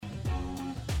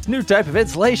new type of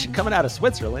insulation coming out of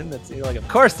Switzerland. That's like, of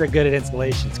course they're good at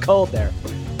insulation. It's cold there.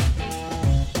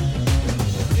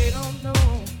 They don't know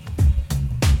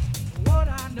what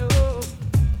I know.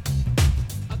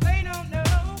 They don't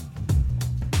know.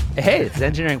 Hey, it's the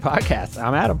Engineering Podcast.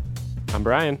 I'm Adam. I'm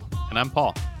Brian. And I'm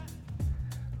Paul.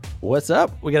 What's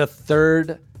up? We got a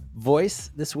third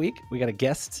voice this week. We got a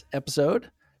guest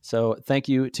episode. So thank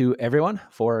you to everyone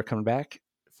for coming back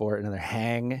for another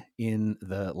hang in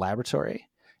the laboratory.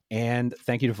 And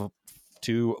thank you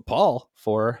to Paul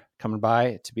for coming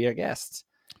by to be our guest.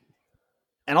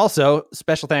 And also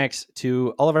special thanks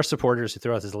to all of our supporters who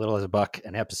throw us as little as $1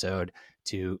 an episode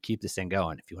to keep this thing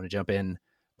going. If you want to jump in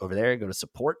over there, go to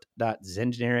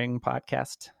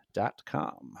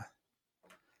support.zengineeringpodcast.com.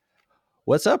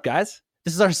 What's up, guys?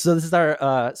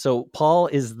 So Paul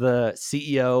is the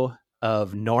CEO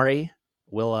of Nori.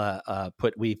 We'll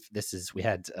we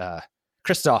had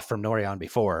Christoph from Nori on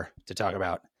before to talk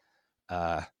about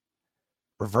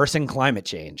reversing climate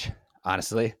change.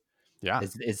 Honestly, Yeah,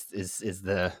 that's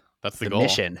the goal.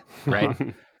 mission, right?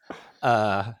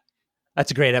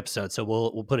 That's a great episode. So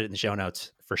we'll put it in the show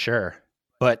notes for sure.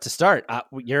 But to start,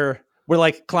 we're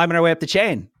like climbing our way up the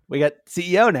chain. We got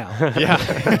CEO now.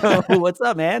 Yeah. What's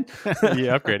up, man?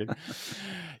 You upgraded.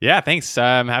 Yeah, thanks.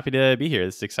 I'm happy to be here.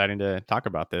 It's exciting to talk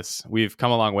about this. We've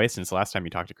come a long way since the last time you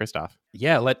talked to Christoph.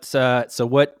 Yeah, let's. So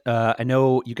what? I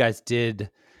know you guys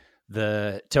did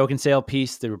the token sale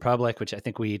piece, the Republic, which I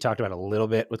think we talked about a little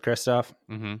bit with Christoph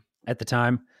at the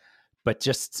time, but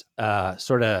just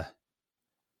sort of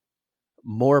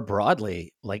more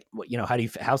broadly, like,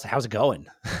 how's it going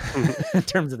in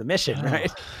terms of the mission,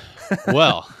 right?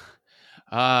 Well,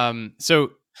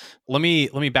 so let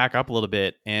me back up a little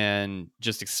bit and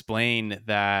just explain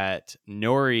that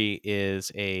Nori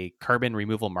is a carbon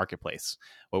removal marketplace.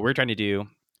 What we're trying to do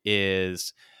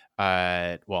is,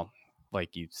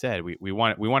 like you said, we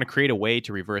want to create a way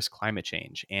to reverse climate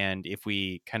change. And if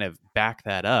we kind of back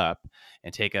that up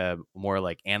and take a more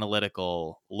like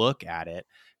analytical look at it,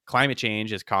 climate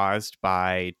change is caused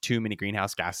by too many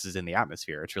greenhouse gases in the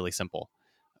atmosphere. It's really simple.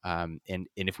 And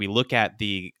if we look at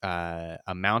the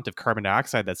amount of carbon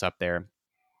dioxide that's up there,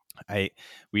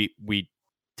 we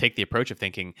take the approach of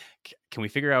thinking, can we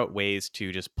figure out ways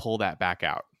to just pull that back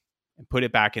out and put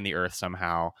it back in the earth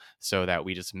somehow so that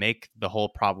we just make the whole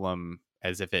problem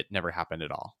as if it never happened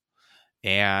at all.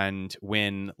 And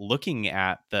when looking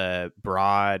at the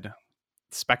broad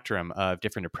spectrum of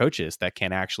different approaches that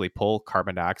can actually pull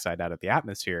carbon dioxide out of the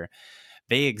atmosphere,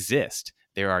 they exist.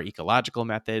 There are ecological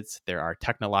methods, there are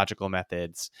technological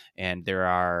methods, and there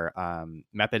are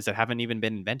methods that haven't even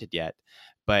been invented yet,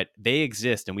 but they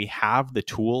exist and we have the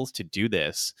tools to do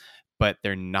this, but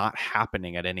they're not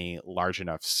happening at any large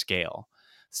enough scale.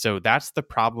 So that's the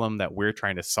problem that we're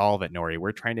trying to solve at Nori.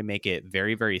 We're trying to make it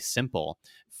very, very simple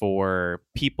for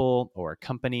people or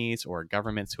companies or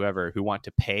governments, whoever, who want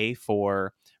to pay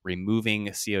for removing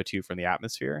CO2 from the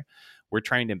atmosphere. We're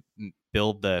trying to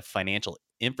build the financial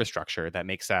infrastructure that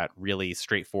makes that really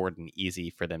straightforward and easy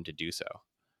for them to do so.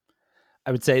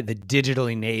 I would say the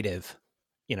digitally native,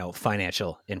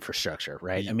 financial infrastructure,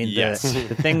 right? I mean, yes.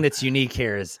 the thing that's unique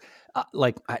here is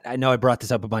I know I brought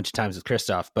this up a bunch of times with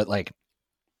Christoph, but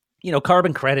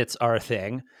carbon credits are a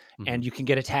thing, and you can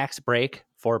get a tax break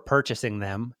for purchasing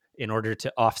them in order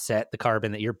to offset the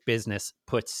carbon that your business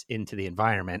puts into the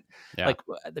environment. Yeah.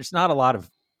 There's not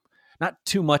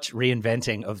too much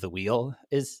reinventing of the wheel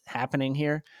is happening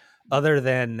here, other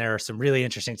than there are some really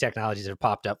interesting technologies that have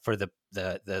popped up for the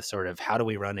sort of how do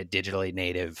we run a digitally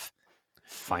native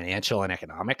financial and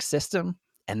economic system.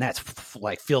 And that's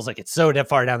feels like it's so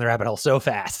far down the rabbit hole so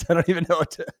fast. I don't even know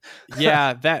what to.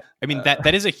 Yeah, that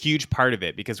is a huge part of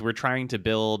it, because we're trying to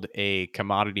build a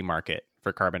commodity market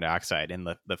for carbon dioxide in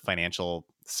the financial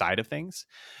side of things.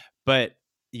 But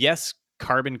yes,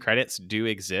 carbon credits do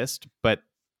exist, but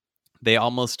they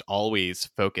almost always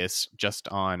focus just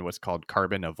on what's called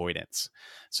carbon avoidance.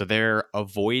 So they're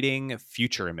avoiding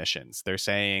future emissions. They're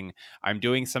saying, I'm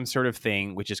doing some sort of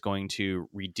thing which is going to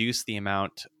reduce the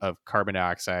amount of carbon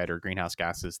dioxide or greenhouse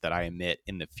gases that I emit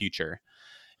in the future.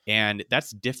 And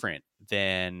that's different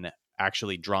than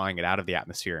actually drawing it out of the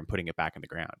atmosphere and putting it back in the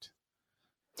ground.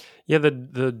 Yeah,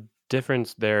 the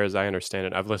difference there, as I understand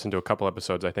it, I've listened to a couple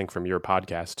episodes, I think, from your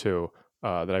podcast too,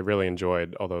 that I really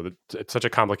enjoyed, although it's such a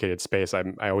complicated space. I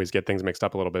always get things mixed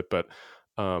up a little bit, but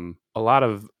a lot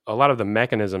of the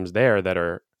mechanisms there that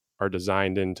are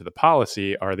designed into the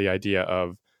policy are the idea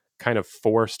of kind of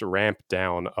forced ramp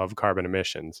down of carbon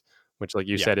emissions, which, like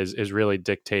you said, is really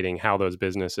dictating how those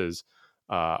businesses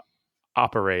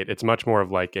operate. It's much more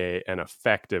of like an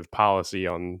effective policy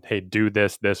on, hey, do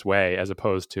this way, as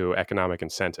opposed to economic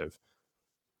incentive.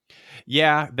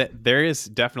 Yeah, there is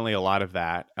definitely a lot of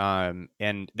that.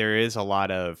 And there is a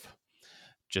lot of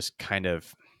just kind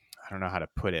of, I don't know how to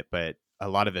put it, but a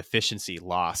lot of efficiency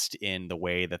lost in the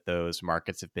way that those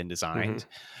markets have been designed.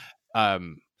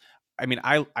 I mean,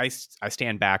 I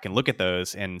stand back and look at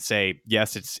those and say,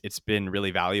 yes, it's been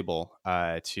really valuable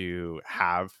to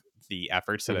have the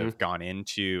efforts that have gone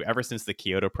into, ever since the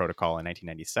Kyoto Protocol in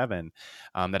 1997,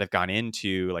 that have gone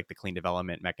into like the clean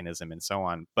development mechanism and so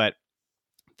on. But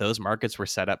those markets were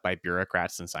set up by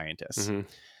bureaucrats and scientists.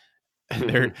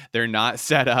 They're not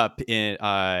set up in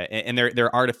and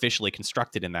they're artificially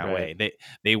constructed in that way.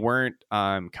 They weren't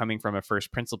coming from a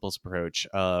first principles approach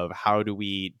of how do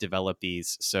we develop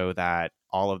these so that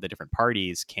all of the different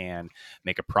parties can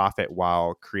make a profit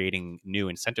while creating new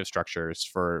incentive structures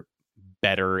for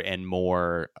better and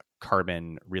more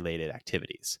carbon related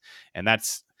activities. And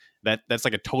that's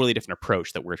like a totally different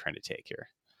approach that we're trying to take here.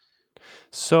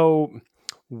 So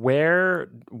where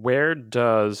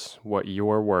does what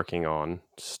you're working on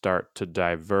start to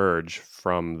diverge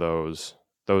from those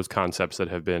concepts that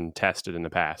have been tested in the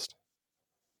past?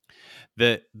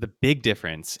 The big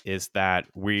difference is that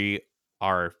we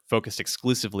are focused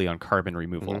exclusively on carbon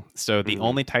removal. So the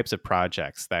only types of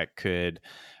projects that could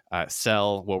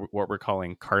sell what we're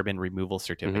calling carbon removal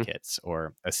certificates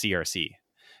or a CRC,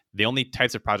 the only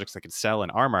types of projects that could sell in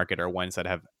our market are ones that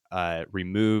have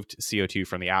removed CO2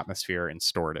 from the atmosphere and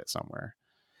stored it somewhere.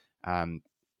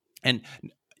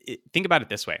 Think about it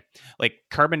this way, like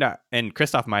and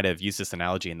Christoph might have used this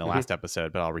analogy in the last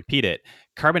episode, but I'll repeat it.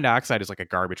 Carbon dioxide is like a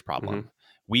garbage problem.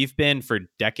 We've been for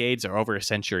decades or over a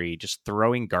century just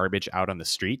throwing garbage out on the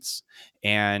streets.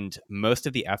 And most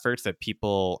of the efforts that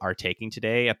people are taking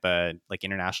today at the like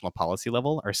international policy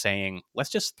level are saying, let's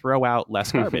just throw out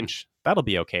less garbage. That'll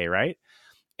be okay, right?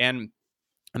 And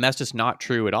that's just not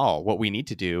true at all. What we need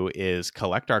to do is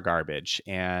collect our garbage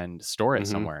and store it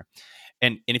somewhere.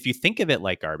 And if you think of it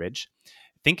like garbage,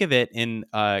 think of it in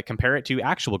compare it to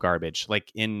actual garbage. Like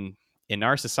in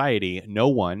our society, no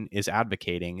one is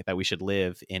advocating that we should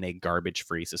live in a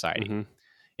garbage-free society.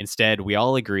 Instead, we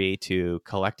all agree to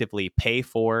collectively pay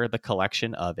for the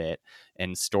collection of it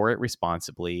and store it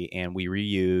responsibly, and we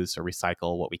reuse or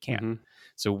recycle what we can.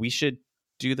 So we should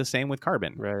do the same with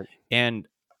carbon. Right. And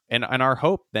our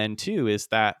hope then too is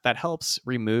that helps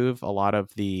remove a lot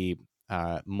of the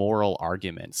moral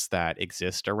arguments that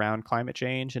exist around climate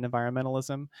change and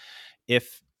environmentalism.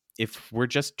 If we're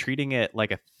just treating it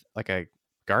like a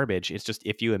garbage, it's just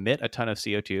if you emit a ton of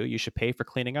CO2, you should pay for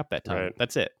cleaning up that ton. Right.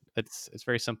 That's it. It's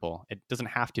very simple. It doesn't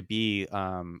have to be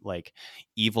like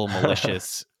evil,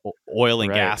 malicious oil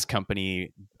and gas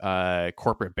company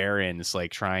corporate barons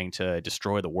like trying to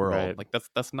destroy the world. Like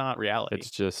that's not reality. It's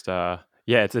just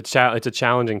it's a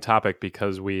challenging topic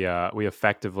because we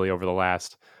effectively over the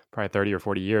last probably 30 or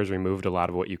 40 years removed a lot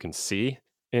of what you can see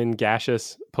in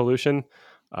gaseous pollution.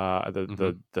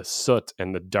 The soot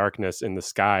and the darkness in the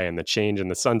sky and the change in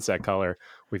the sunset color.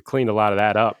 We've cleaned a lot of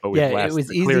that up, but it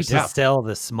was easy to sell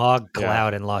the smog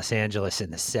cloud in Los Angeles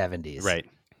in the 70s. Right.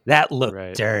 That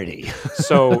looked dirty.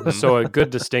 So a good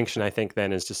distinction, I think,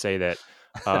 then is to say that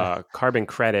carbon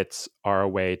credits are a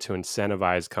way to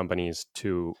incentivize companies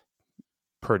to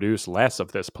produce less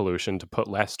of this pollution, to put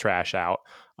less trash out,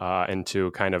 and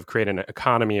to kind of create an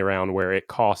economy around where it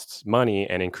costs money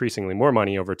and increasingly more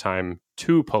money over time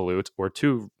to pollute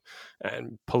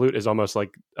and pollute is almost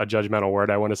like a judgmental word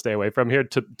I want to stay away from here,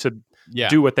 to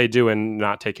do what they do and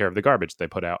not take care of the garbage they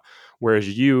put out. Whereas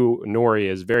Nori,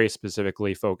 is very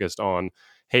specifically focused on,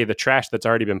 hey, the trash that's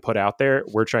already been put out there,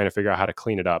 we're trying to figure out how to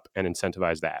clean it up and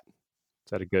incentivize that.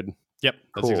 Is that a good... Yep,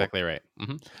 that's exactly right.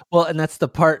 Well, and that's the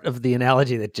part of the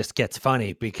analogy that just gets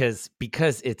funny because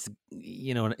it's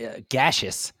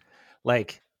gaseous.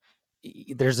 Like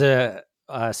there's a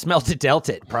smell to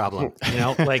delta it problem.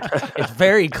 Like it's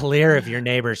very clear if your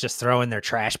neighbor's just throwing their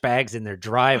trash bags in their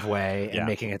driveway and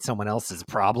making it someone else's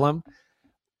problem.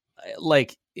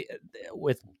 Like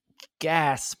with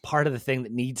gas, part of the thing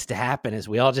that needs to happen is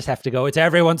we all just have to go, it's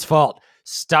everyone's fault.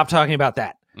 Stop talking about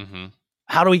that.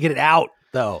 How do we get it out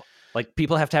though? Like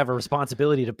people have to have a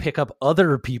responsibility to pick up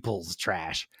other people's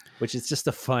trash, which is just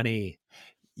a funny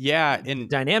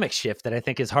dynamic shift that I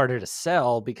think is harder to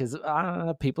sell because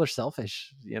people are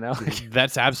selfish,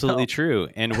 That's absolutely true.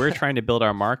 And we're trying to build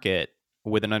our market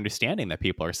with an understanding that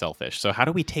people are selfish. So how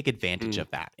do we take advantage of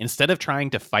that? Instead of trying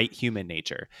to fight human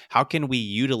nature, how can we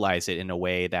utilize it in a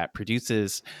way that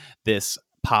produces this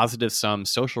positive sum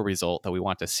social result that we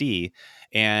want to see,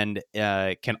 and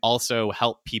can also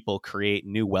help people create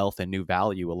new wealth and new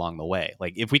value along the way.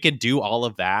 Like if we could do all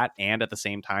of that and at the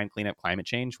same time clean up climate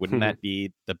change, wouldn't that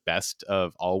be the best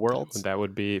of all worlds? That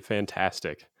would be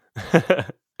fantastic.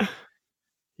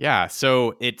 Yeah,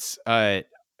 so it's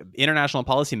international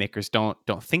policymakers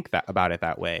don't think about it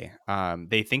that way.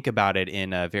 They think about it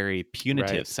in a very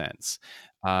punitive sense.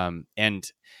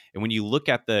 And when you look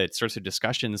at the sorts of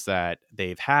discussions that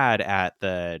they've had at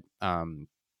the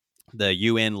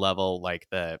UN level, like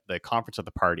the Conference of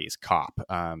the Parties, COP.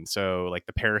 So like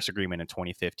the Paris Agreement in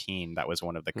 2015, that was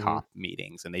one of the COP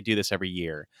meetings, and they do this every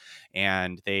year.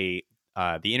 And they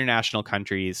the international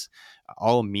countries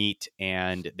all meet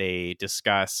and they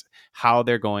discuss how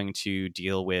they're going to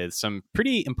deal with some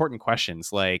pretty important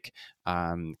questions like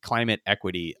climate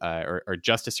equity or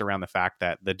justice around the fact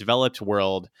that the developed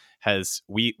world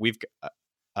we've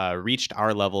reached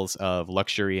our levels of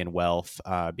luxury and wealth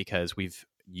because we've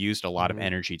used a lot of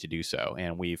energy to do so,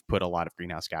 and we've put a lot of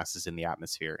greenhouse gases in the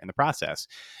atmosphere in the process.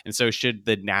 And so should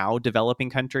the now developing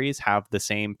countries have the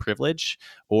same privilege,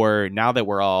 or now that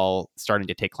we're all starting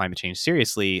to take climate change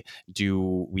seriously,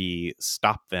 do we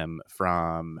stop them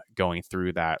from going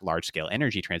through that large scale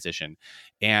energy transition?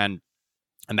 And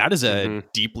that is a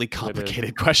deeply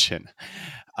complicated question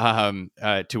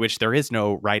to which there is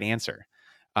no right answer.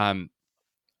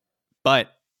 But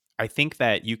I think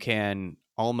that you can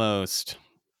almost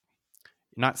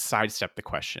not sidestep the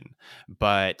question,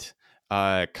 but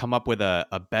come up with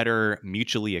a better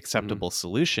mutually acceptable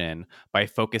solution by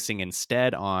focusing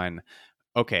instead on,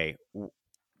 okay,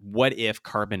 what if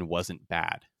carbon wasn't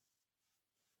bad?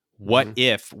 What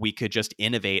if we could just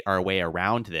innovate our way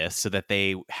around this so that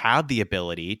they have the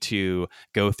ability to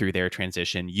go through their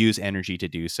transition, use energy to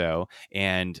do so,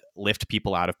 and lift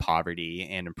people out of poverty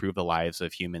and improve the lives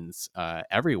of humans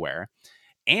everywhere?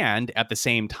 And at the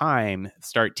same time,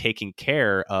 start taking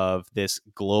care of this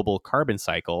global carbon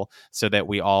cycle so that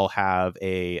we all have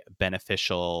a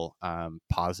beneficial,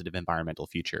 positive environmental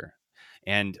future.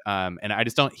 And I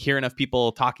just don't hear enough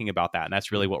people talking about that. And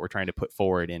that's really what we're trying to put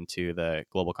forward into the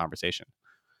global conversation.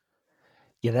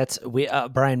 Yeah,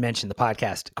 Brian mentioned the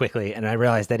podcast quickly, and I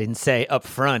realized I didn't say up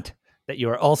front that you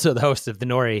are also the host of the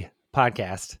Nori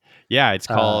podcast. Yeah, it's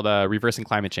called Reversing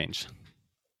Climate Change.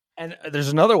 And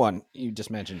there's another one you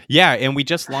just mentioned. Yeah, and we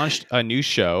just launched a new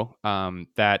show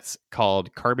that's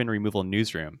called Carbon Removal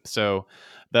Newsroom. So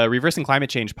the Reversing Climate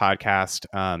Change podcast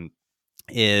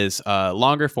is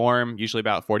longer form, usually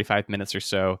about 45 minutes or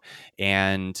so.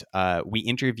 And we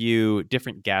interview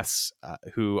different guests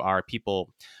who are people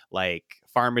like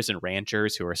farmers and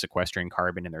ranchers who are sequestering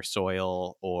carbon in their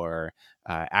soil, or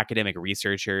academic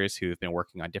researchers who have been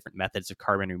working on different methods of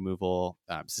carbon removal,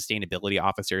 sustainability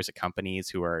officers at companies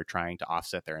who are trying to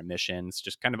offset their emissions,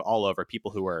 just kind of all over,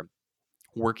 people who are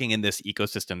working in this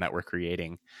ecosystem that we're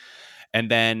creating. And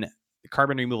then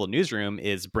Carbon Removal Newsroom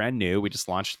is brand new. We just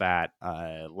launched that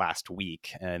last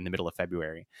week in the middle of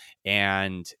February.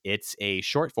 And it's a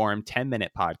short form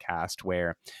 10-minute podcast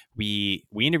where we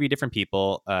interview different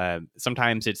people.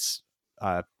 Sometimes it's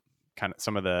kind of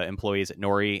some of the employees at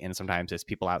Nori, and sometimes it's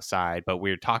people outside. But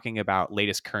we're talking about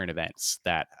latest current events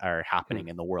that are happening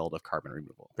in the world of carbon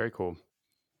removal. Very cool.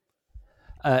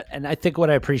 And I think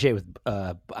what I appreciate with,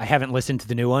 I haven't listened to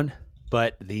the new one,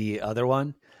 but the other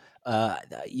one, by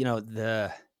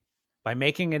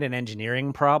making it an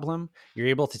engineering problem, you're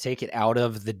able to take it out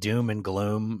of the doom and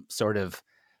gloom sort of,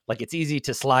 like, it's easy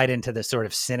to slide into the sort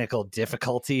of cynical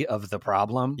difficulty of the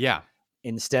problem. Yeah.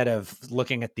 Instead of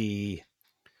looking at the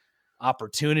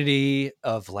opportunity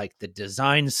of like the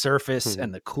design surface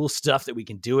and the cool stuff that we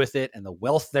can do with it and the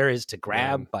wealth there is to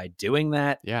grab by doing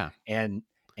that. Yeah. And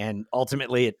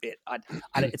ultimately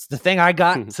it's the thing I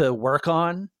got to work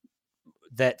on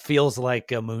that feels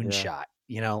like a moonshot,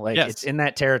 it's in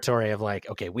that territory of like,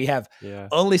 okay, we have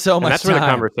only so much that's time. Where the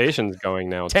conversation's going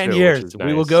now. 10 too, years, which is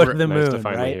we will nice. go to the Nice moon, to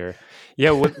finally right? hear.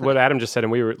 Yeah, what Adam just said,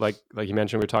 and we were like you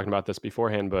mentioned, we were talking about this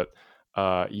beforehand, but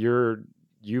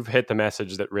you've hit the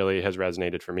message that really has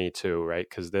resonated for me too, right?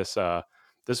 Because this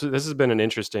has been an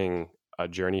interesting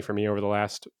journey for me over the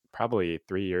last probably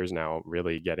 3 years now,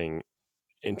 really getting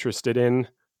interested in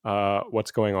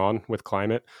what's going on with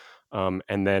climate.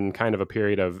 And then kind of a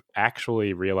period of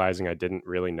actually realizing I didn't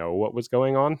really know what was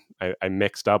going on. I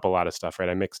mixed up a lot of stuff, right?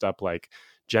 I mixed up like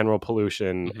general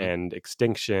pollution and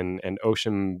extinction and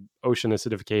ocean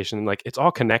acidification. Like, it's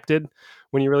all connected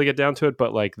when you really get down to it.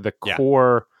 But like the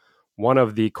core, one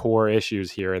of the core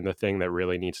issues here, and the thing that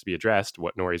really needs to be addressed,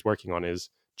 what Nori's working on, is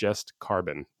just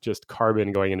carbon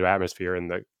going into atmosphere and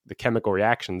the chemical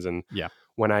reactions. And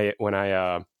when I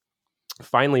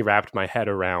finally wrapped my head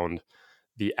around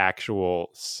the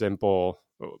actual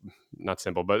not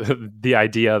simple, but the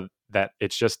idea that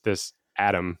it's just this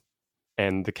atom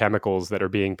and the chemicals that are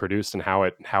being produced and how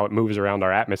it moves around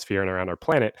our atmosphere and around our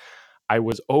planet. I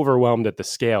was overwhelmed at the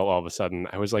scale all of a sudden.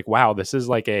 I was like, wow, this is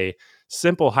like a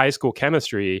simple high school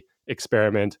chemistry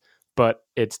experiment, but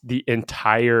it's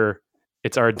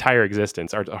our entire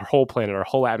existence, our whole planet, our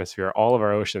whole atmosphere, all of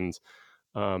our oceans.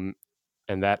 And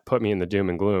that put me in the doom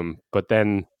and gloom. But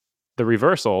then the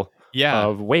reversal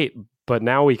of wait, but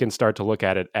now we can start to look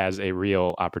at it as a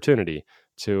real opportunity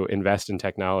to invest in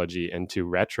technology and to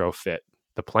retrofit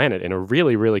the planet in a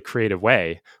really, really creative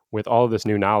way with all of this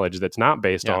new knowledge that's not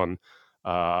based on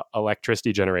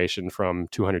electricity generation from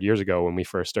 200 years ago when we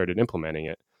first started implementing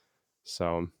it.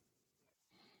 So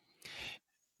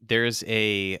there's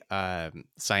a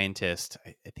scientist,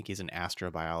 I think he's an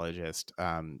astrobiologist,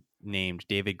 named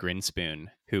David Grinspoon,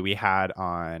 who we had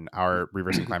on our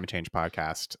Reversing Climate Change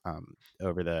podcast I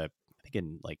think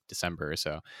in like December or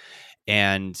so.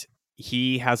 And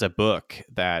he has a book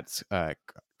that's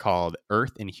called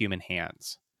Earth in Human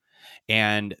Hands.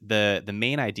 And the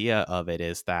main idea of it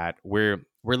is that we're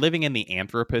living in the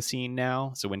Anthropocene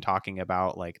now. So when talking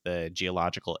about like the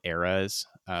geological eras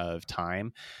of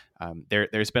time,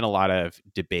 there's been a lot of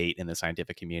debate in the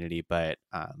scientific community, but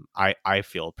I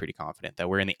feel pretty confident that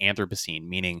we're in the Anthropocene,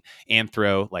 meaning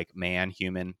anthro, like man,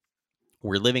 human.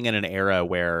 We're living in an era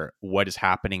where what is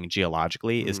happening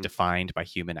geologically is defined by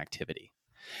human activity.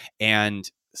 And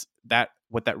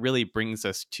what that really brings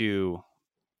us to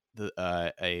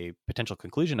a potential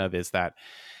conclusion of is that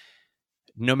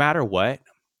no matter what,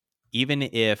 even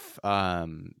if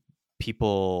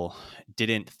people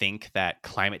didn't think that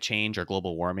climate change or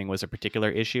global warming was a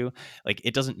particular issue, like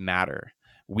it doesn't matter.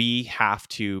 We have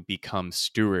to become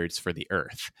stewards for the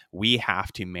earth. We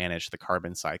have to manage the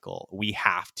carbon cycle. We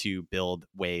have to build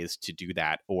ways to do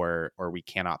that, or we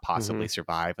cannot possibly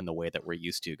survive in the way that we're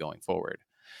used to going forward.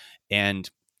 And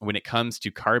when it comes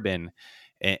to carbon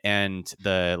and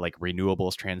the like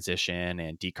renewables transition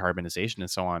and decarbonization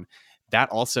and so on, that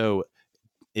also,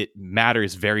 it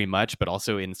matters very much, but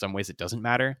also in some ways it doesn't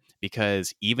matter,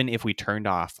 because even if we turned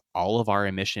off all of our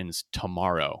emissions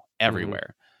tomorrow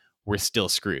everywhere, we're still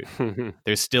screwed.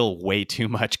 There's still way too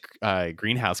much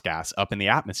greenhouse gas up in the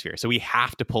atmosphere. So we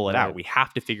have to pull it out. We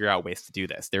have to figure out ways to do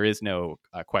this. There is no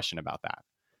question about that.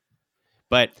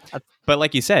 But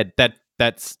like you said,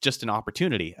 that's just an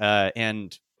opportunity.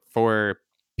 And for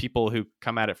people who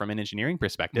come at it from an engineering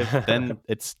perspective, then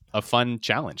it's a fun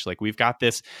challenge. Like we've got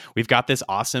this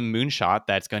awesome moonshot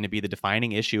that's going to be the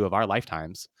defining issue of our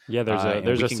lifetimes. Yeah,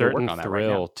 there's a certain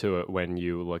thrill to it when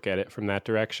you look at it from that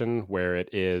direction, where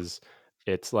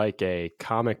it's like a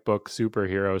comic book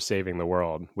superhero saving the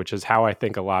world, which is how I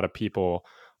think a lot of people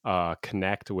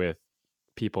connect with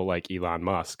people like Elon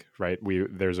Musk, right?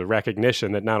 There's a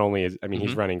recognition that not only is,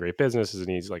 he's running great businesses and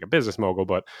he's like a business mogul,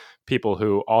 but people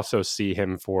who also see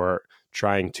him for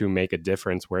trying to make a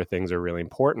difference where things are really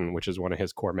important, which is one of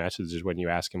his core messages when you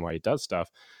ask him why he does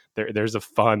stuff. There's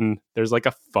like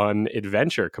a fun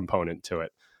adventure component to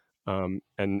it.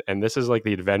 And this is like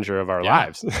the adventure of our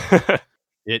lives.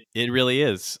 It really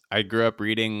is. I grew up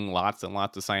reading lots and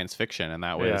lots of science fiction, and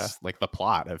that was like the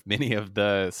plot of many of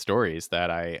the stories that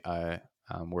I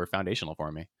were foundational for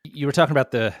me. You were talking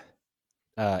about the,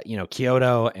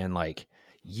 Kyoto and like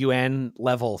UN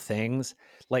level things.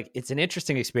 Like it's an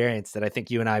interesting experience that I think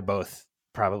you and I both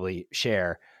probably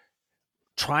share.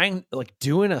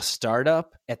 Doing a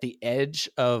startup at the edge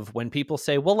of when people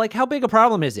say, well, like how big a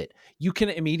problem is it? You can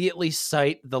immediately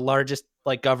cite the largest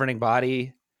like governing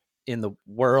body in the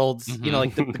world's,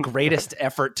 the greatest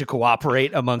effort to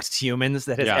cooperate amongst humans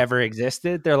that has ever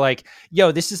existed. They're like,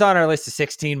 yo, this is on our list of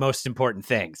 16 most important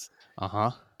things.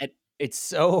 And it's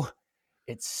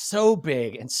so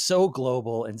big and so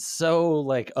global and so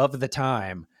like of the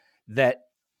time that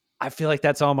I feel like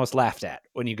that's almost laughed at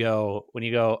when you go,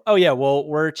 oh yeah, well,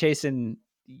 we're chasing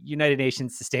United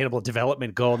Nations Sustainable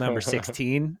Development Goal number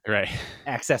 16, right?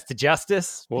 Access to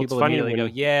justice. Well, people it's funny immediately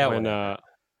go, yeah.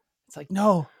 It's like,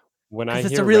 no. When I it's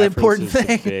hear a really important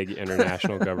thing. To big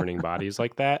international governing bodies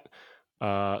like that,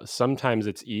 sometimes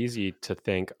it's easy to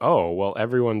think, oh, well,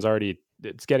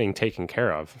 it's getting taken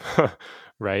care of,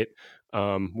 right?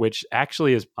 Which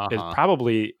actually is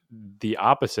probably the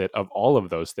opposite of all of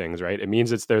those things, right? It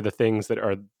means they're the things that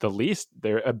are the least,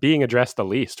 they're being addressed the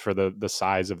least for the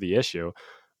size of the issue.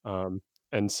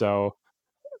 And so,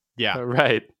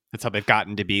 right. That's how they've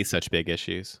gotten to be such big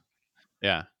issues.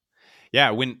 Yeah.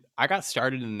 Yeah, when I got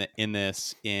started in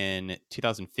this in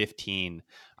 2015,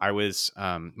 I was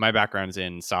my background's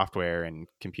in software and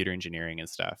computer engineering and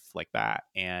stuff like that,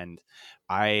 and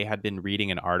I had been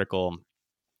reading an article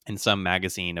in some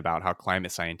magazine about how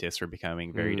climate scientists were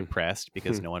becoming very depressed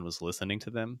because no one was listening to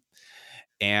them,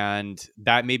 and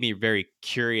that made me very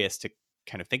curious to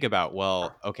kind of think about,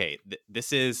 well, okay,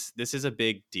 this is a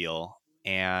big deal,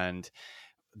 and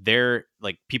they're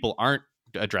like, people aren't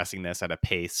addressing this at a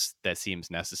pace that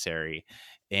seems necessary,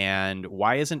 and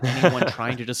why isn't anyone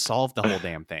trying to just solve the whole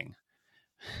damn thing?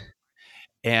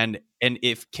 And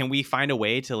if can we find a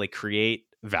way to like create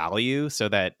value so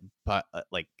that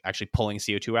like actually pulling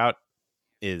CO2 out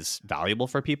is valuable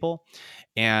for people?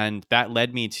 And that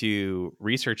led me to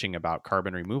researching about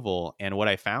carbon removal, and what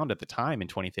I found at the time in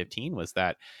 2015 was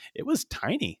that it was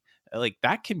tiny. Like,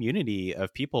 that community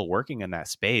of people working in that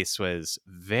space was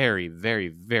very, very,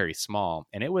 very small,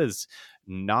 and it was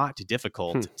not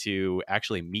difficult to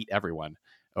actually meet everyone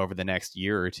over the next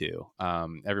year or two,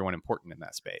 everyone important in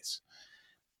that space.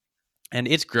 And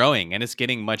it's growing and it's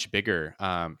getting much bigger,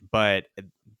 but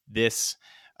this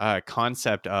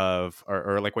concept of,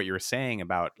 or like what you were saying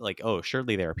about, like, oh,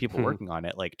 surely there are people working on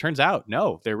it, like, turns out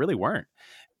no, there really weren't.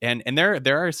 And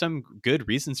there are some good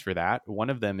reasons for that.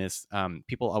 One of them is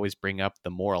people always bring up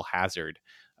the moral hazard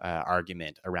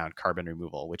argument around carbon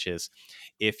removal, which is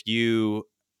if you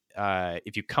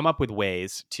come up with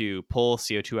ways to pull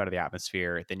CO2 out of the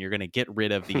atmosphere, then you're going to get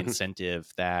rid of the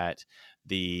incentive that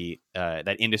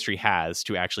that industry has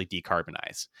to actually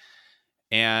decarbonize.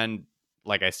 And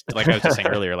like I was just saying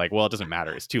earlier, like, well, it doesn't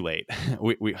matter. It's too late.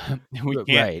 we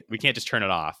can't just turn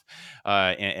it off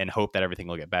and hope that everything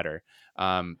will get better.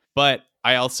 But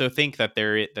I also think that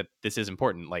that this is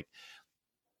important. Like,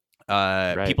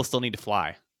 people still need to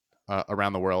fly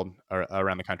around the world or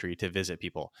around the country to visit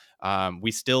people.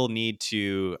 We still need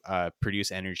to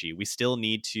produce energy. We still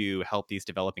need to help these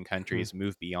developing countries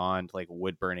move beyond like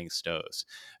wood burning stoves.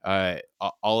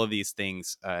 All of these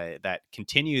things that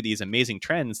continue these amazing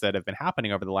trends that have been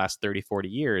happening over the last 30, 40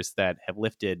 years that have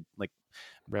lifted like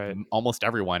almost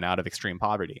everyone out of extreme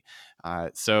poverty.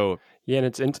 So yeah, and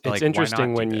it's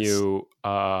interesting when you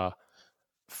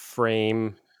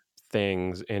frame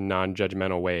things in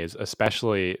non-judgmental ways,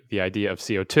 especially the idea of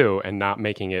CO2 and not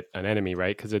making it an enemy,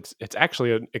 right? Because it's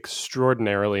actually an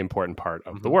extraordinarily important part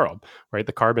of the world, right?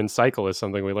 The carbon cycle is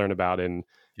something we learn about in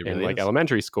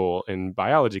elementary school in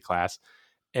biology class.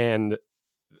 And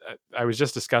I was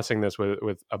just discussing this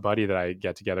with a buddy that I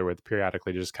get together with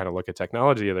periodically to just kind of look at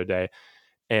technology the other day.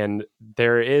 And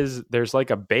there's like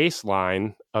a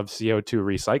baseline of CO2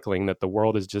 recycling that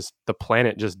the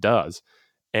planet just does.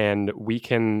 And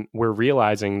we're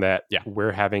realizing that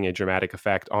we're having a dramatic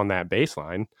effect on that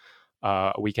baseline.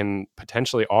 We can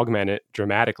potentially augment it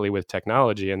dramatically with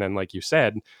technology. And then, like you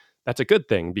said, that's a good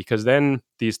thing, because then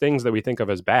these things that we think of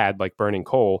as bad, like burning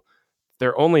coal,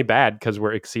 they're only bad because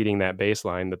we're exceeding that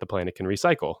baseline that the planet can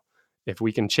recycle. If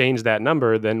we can change that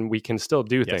number, then we can still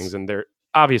do things. And there are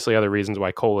obviously other reasons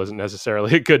why coal isn't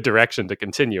necessarily a good direction to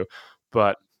continue,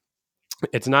 but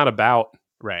it's not about...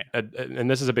 Right. And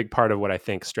this is a big part of what I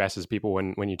think stresses people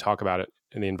when you talk about it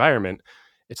in the environment.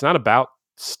 It's not about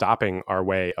stopping our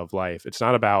way of life. It's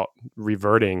not about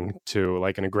reverting to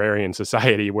like an agrarian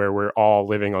society where we're all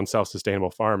living on self-sustainable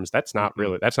farms. That's not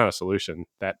that's not a solution.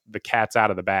 That the cat's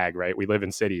out of the bag, right? We live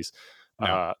in cities.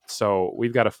 No. So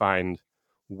we've got to find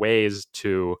ways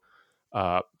to,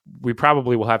 we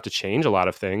probably will have to change a lot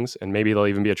of things, and maybe there'll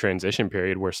even be a transition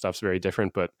period where stuff's very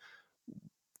different. But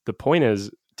the point is,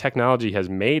 technology has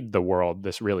made the world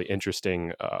this really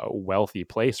interesting, wealthy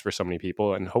place for so many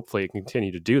people, and hopefully it can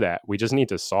continue to do that. We just need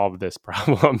to solve this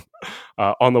problem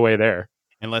on the way there.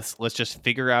 And let's just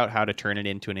figure out how to turn it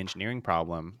into an engineering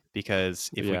problem, because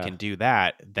if we can do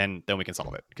that, then we can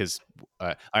solve it. Because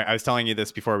I was telling you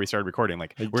this before we started recording,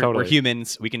 like we're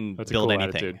humans, we can build cool anything.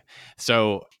 Attitude.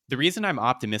 So the reason I'm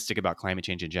optimistic about climate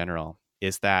change in general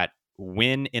is that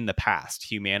when in the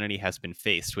past humanity has been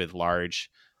faced with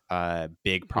large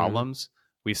big problems,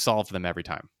 we've solved them every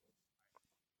time.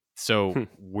 So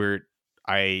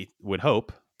I would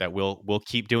hope that we'll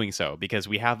keep doing so, because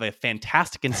we have a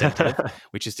fantastic incentive,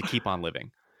 which is to keep on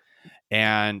living,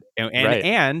 and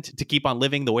to keep on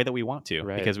living the way that we want to,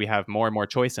 because we have more and more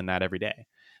choice in that every day.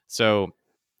 So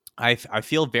I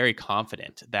feel very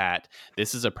confident that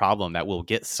this is a problem that will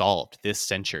get solved this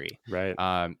century. Right.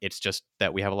 It's just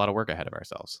that we have a lot of work ahead of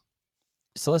ourselves.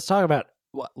 So let's talk about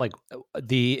like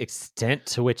the extent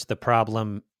to which the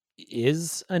problem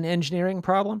is an engineering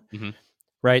problem,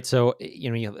 right? So,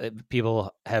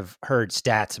 people have heard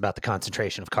stats about the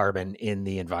concentration of carbon in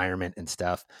the environment and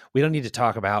stuff. We don't need to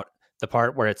talk about the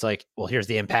part where it's like, well, here's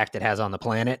the impact it has on the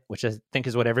planet, which I think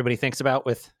is what everybody thinks about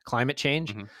with climate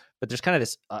change. Mhm. But there's kind of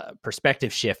this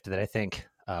perspective shift that I think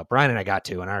Brian and I got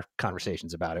to in our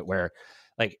conversations about it, where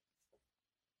like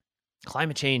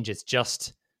climate change is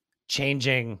just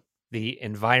changing the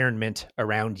environment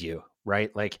around you,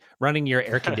 right? Like running your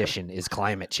air condition is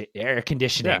air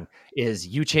conditioning is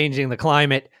you changing the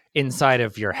climate inside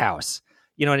of your house.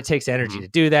 You know, and it takes energy to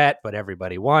do that, but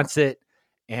everybody wants it.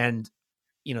 And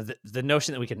you know, the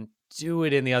notion that we can do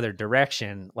it in the other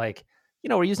direction, like, you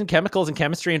know, we're using chemicals and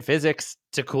chemistry and physics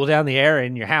to cool down the air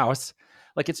in your house.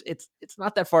 Like it's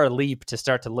not that far a leap to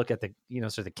start to look at the, you know,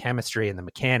 sort of the chemistry and the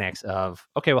mechanics of,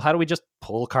 okay, well, how do we just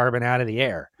pull carbon out of the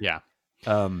air? Yeah.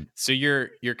 So you're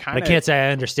kind of, I can't say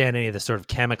I understand any of the sort of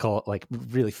chemical, like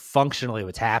really functionally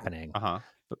what's happening.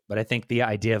 But I think the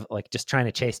idea of like just trying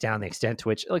to chase down the extent to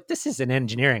which, like, this is an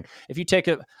engineering. If you take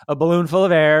a balloon full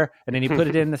of air and then you put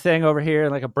it in the thing over here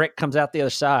and like a brick comes out the other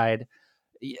side,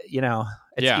 you know,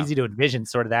 it's easy to envision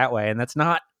sort of that way. And that's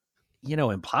not, you know,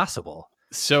 impossible.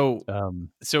 So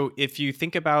if you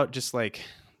think about just like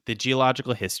the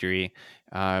geological history,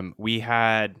 we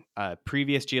had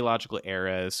previous geological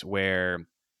eras where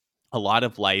a lot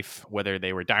of life, whether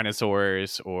they were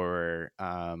dinosaurs or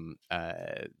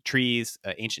trees,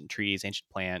 ancient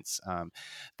plants,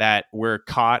 that were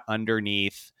caught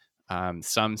underneath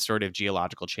some sort of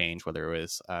geological change, whether it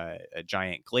was a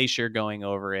giant glacier going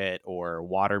over it or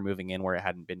water moving in where it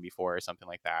hadn't been before or something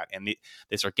like that. And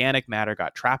this organic matter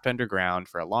got trapped underground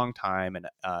for a long time, and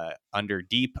under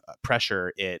deep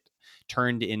pressure, it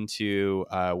turned into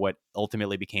what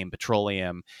ultimately became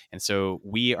petroleum. And so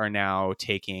we are now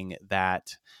taking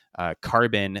that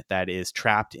carbon that is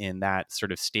trapped in that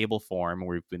sort of stable form.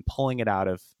 We've been pulling it out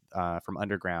of from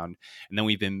underground, and then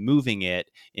we've been moving it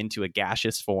into a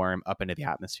gaseous form up into the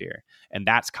atmosphere, and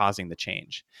that's causing the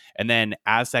change. And then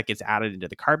as that gets added into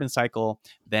the carbon cycle,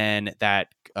 then that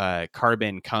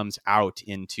carbon comes out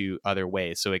into other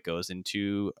ways. So it goes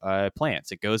into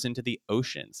plants, it goes into the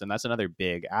oceans. And that's another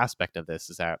big aspect of this,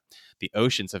 is that the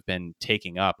oceans have been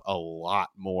taking up a lot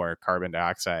more carbon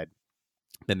dioxide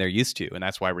than they're used to. And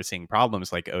that's why we're seeing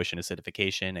problems like ocean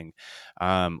acidification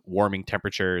and warming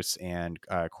temperatures and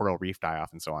coral reef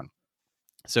die-off and so on.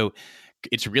 So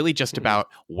it's really just about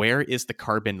where is the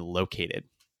carbon located.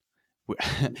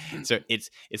 So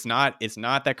it's not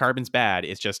that carbon's bad.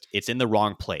 It's just it's in the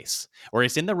wrong place, or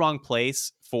it's in the wrong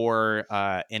place for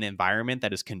an environment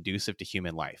that is conducive to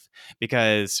human life,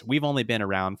 because we've only been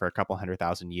around for a couple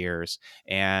 100,000 years,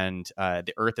 and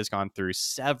the Earth has gone through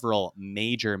several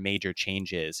major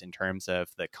changes in terms of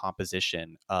the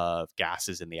composition of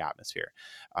gases in the atmosphere,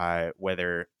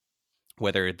 whether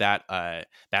that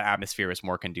atmosphere is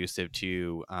more conducive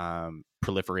to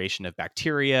proliferation of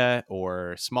bacteria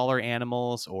or smaller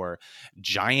animals or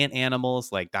giant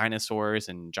animals like dinosaurs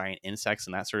and giant insects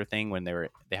and that sort of thing, when they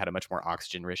had a much more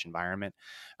oxygen-rich environment.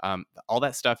 All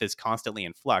that stuff is constantly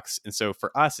in flux. And so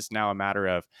for us, it's now a matter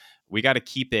of we got to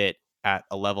keep it at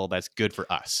a level that's good for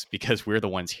us, because we're the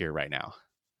ones here right now.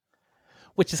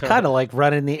 Which is kind of like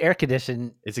running the air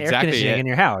conditioning in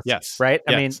your house. Yes. Right.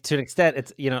 Yes. I mean, to an extent,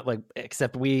 it's, you know, like,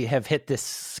 except we have hit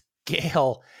this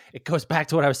scale. It goes back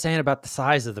to what I was saying about the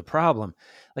size of the problem.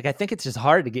 Like, I think it's just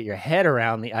hard to get your head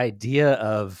around the idea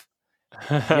of,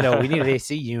 you know, we need an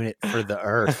AC unit for the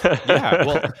Earth. Yeah.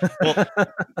 Well,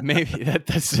 maybe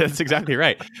that's exactly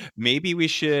right. Maybe we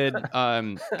should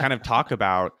kind of talk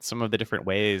about some of the different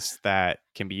ways that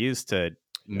can be used to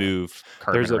move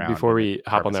carbon around. Before we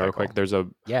hop on that real quick, there's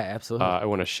absolutely. I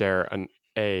want to share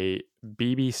a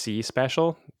BBC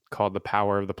special called The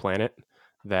Power of the Planet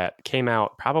that came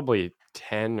out probably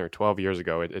 10 or 12 years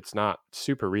ago. It's not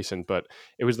super recent, but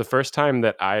it was the first time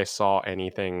that I saw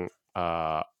anything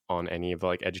on any of the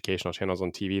like educational channels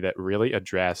on TV that really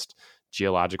addressed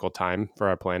geological time for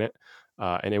our planet.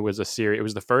 And it was it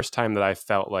was the first time that I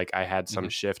felt like I had some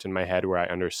shift in my head where I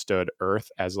understood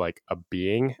Earth as like a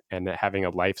being and having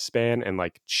a lifespan and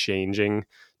like changing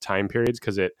time periods,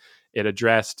 because it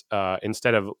addressed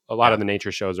instead of a lot of the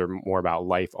nature shows are more about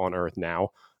life on Earth now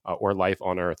or life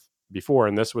on Earth before.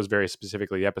 And this was very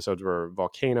specifically, the episodes were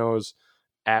volcanoes,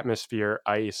 atmosphere,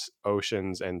 ice,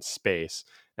 oceans, and space.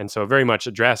 And so it very much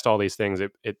addressed all these things.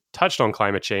 It touched on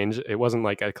climate change. It wasn't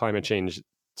like a climate change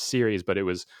series, but it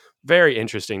was very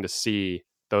interesting to see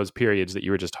those periods that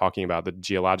you were just talking about, the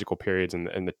geological periods and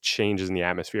the changes in the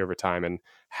atmosphere over time, and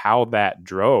how that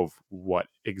drove what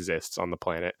exists on the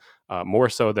planet, more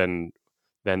so than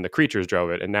the creatures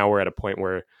drove it. And now we're at a point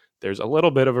where there's a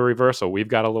little bit of a reversal. We've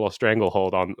got a little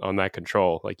stranglehold on that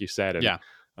control, like you said. And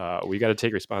we got to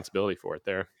take responsibility for it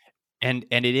there. And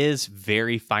it is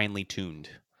very finely tuned.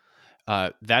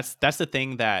 That's the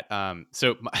thing that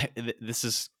this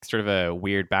is sort of a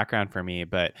weird background for me,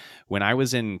 but when I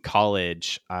was in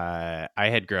college, I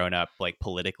had grown up like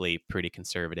politically pretty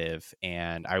conservative,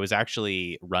 and I was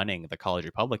actually running the College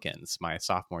Republicans my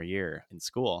sophomore year in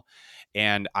school,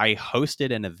 and I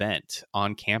hosted an event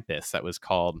on campus that was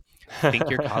called "Think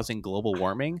You're Causing Global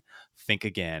Warming? Think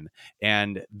Again."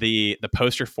 And the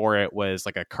poster for it was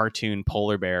like a cartoon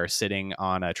polar bear sitting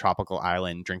on a tropical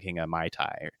island drinking a Mai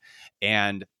Tai.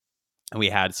 And we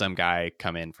had some guy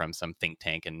come in from some think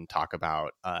tank and talk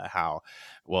about how,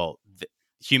 well,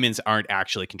 humans aren't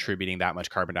actually contributing that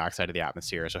much carbon dioxide to the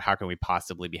atmosphere. So how can we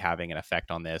possibly be having an effect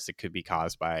on this? It could be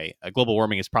caused by global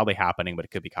warming is probably happening, but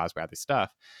it could be caused by other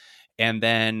stuff. And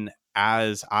then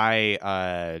as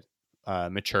I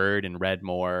matured and read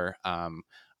more, I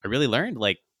really learned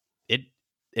like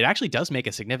it actually does make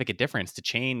a significant difference to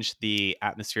change the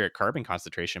atmospheric carbon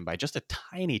concentration by just a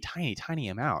tiny, tiny, tiny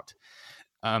amount.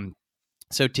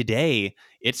 So today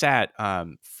it's at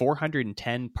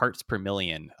 410 parts per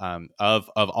million of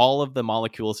all of the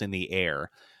molecules in the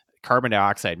air. Carbon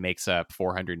dioxide makes up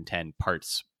 410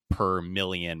 parts per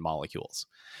million molecules.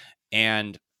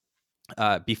 And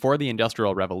before the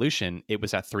Industrial Revolution, it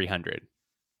was at 300.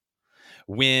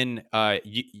 When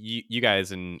you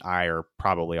guys and I are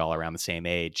probably all around the same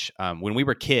age, when we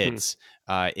were kids,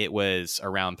 it was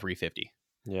around 350.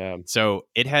 Yeah. So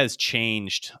it has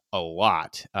changed a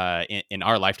lot in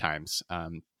our lifetimes.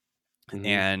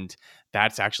 And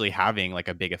that's actually having like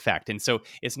a big effect. And so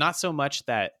it's not so much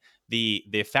that the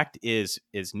effect is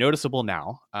noticeable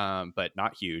now, but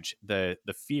not huge. The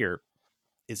fear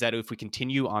is that if we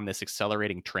continue on this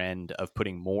accelerating trend of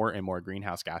putting more and more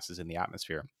greenhouse gases in the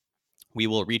atmosphere, we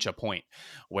will reach a point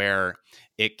where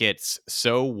it gets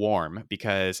so warm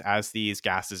because as these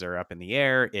gases are up in the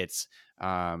air, it's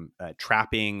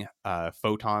trapping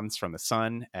photons from the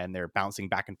sun, and they're bouncing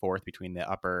back and forth between the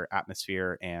upper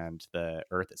atmosphere and the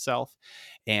Earth itself.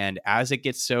 And as it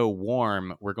gets so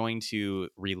warm, we're going to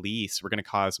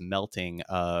cause melting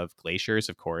of glaciers,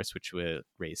 of course, which would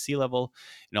raise sea level,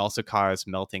 and also cause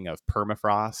melting of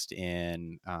permafrost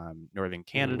in northern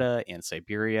Canada and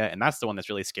Siberia. And that's the one that's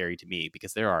really scary to me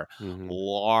because there are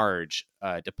large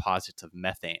deposits of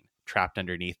methane trapped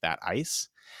underneath that ice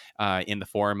in the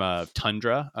form of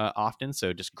tundra often.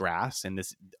 So just grass, and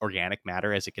this organic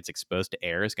matter, as it gets exposed to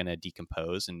air, is going to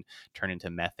decompose and turn into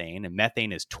methane. And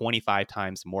methane is 25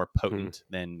 times more potent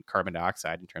than carbon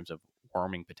dioxide in terms of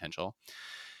warming potential.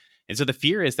 And so the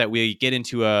fear is that we get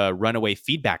into a runaway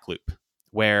feedback loop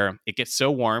where it gets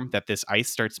so warm that this ice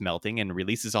starts melting and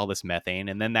releases all this methane,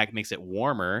 and then that makes it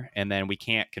warmer, and then we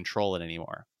can't control it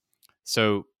anymore.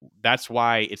 So that's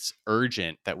why it's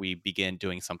urgent that we begin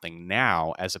doing something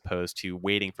now as opposed to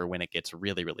waiting for when it gets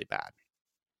really, really bad.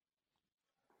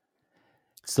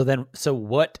 So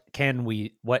what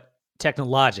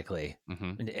technologically,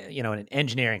 Mm-hmm. in an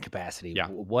engineering capacity, Yeah.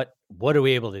 what are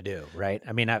we able to do, right?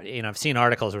 I mean, I've seen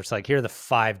articles where it's like, here are the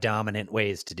 5 dominant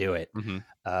ways to do it. Mm-hmm.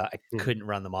 I couldn't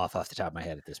run them off the top of my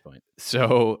head at this point.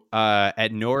 So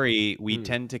at Nori, we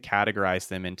tend to categorize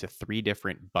them into 3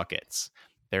 different buckets.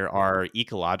 There are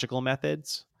ecological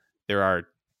methods, there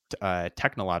are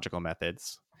technological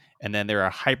methods, and then there are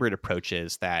hybrid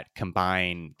approaches that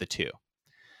combine the two.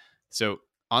 So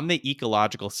on the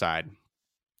ecological side,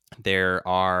 there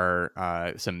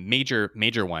are some major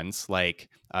ones like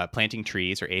planting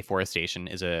trees, or afforestation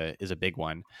is a big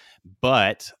one.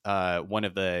 But one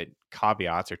of the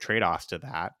caveats or trade-offs to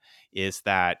that is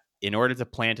that in order to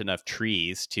plant enough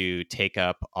trees to take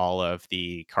up all of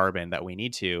the carbon that we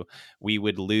need to, we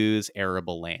would lose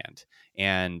arable land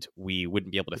and we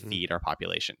wouldn't be able to feed our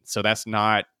population. So that's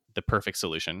not the perfect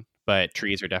solution, but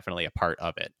trees are definitely a part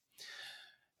of it.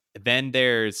 Then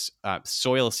there's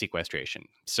soil sequestration.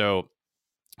 So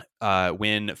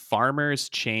when farmers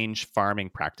change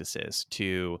farming practices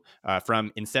to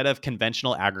from instead of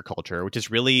conventional agriculture, which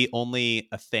is really only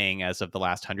a thing as of the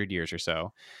last 100 years or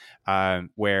so,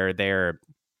 where they're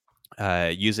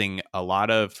using a lot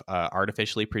of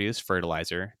artificially produced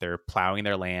fertilizer. They're plowing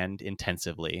their land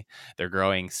intensively. They're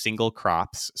growing single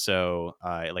crops. So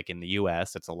like in the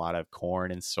US, it's a lot of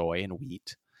corn and soy and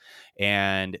wheat.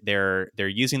 And they're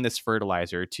using this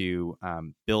fertilizer to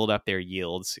build up their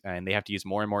yields, and they have to use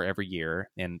more and more every year,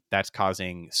 and that's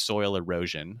causing soil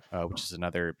erosion, which is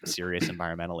another serious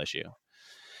environmental issue.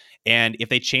 And if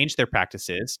they change their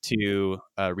practices to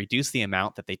reduce the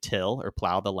amount that they till or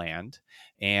plow the land,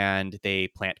 and they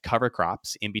plant cover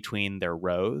crops in between their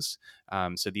rows,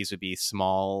 so these would be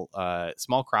small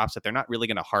crops that they're not really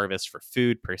going to harvest for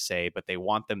food per se, but they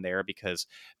want them there because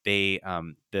they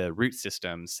the root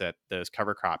systems that those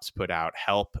cover crops put out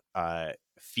help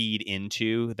feed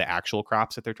into the actual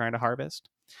crops that they're trying to harvest.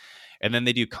 And then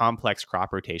they do complex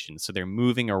crop rotations. So they're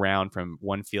moving around from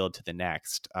one field to the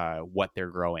next, what they're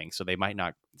growing. So they might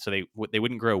not, so they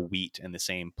wouldn't grow wheat in the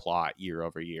same plot year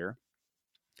over year.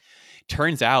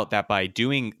 Turns out that by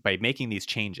making these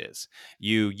changes,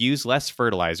 you use less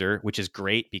fertilizer, which is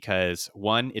great because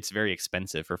one, it's very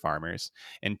expensive for farmers,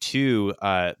 and two,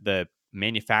 the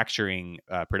manufacturing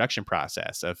production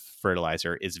process of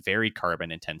fertilizer is very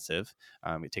carbon intensive.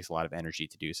 It takes a lot of energy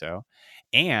to do so,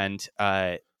 and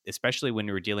especially when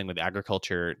we're dealing with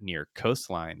agriculture near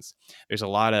coastlines, there's a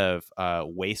lot of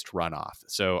waste runoff.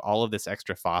 So all of this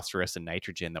extra phosphorus and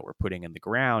nitrogen that we're putting in the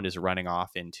ground is running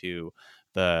off into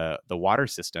the water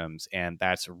systems, and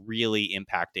that's really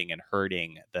impacting and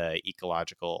hurting the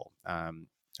ecological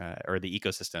or the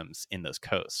ecosystems in those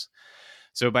coasts.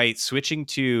 So by switching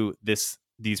to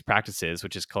these practices,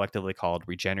 which is collectively called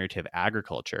regenerative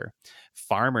agriculture,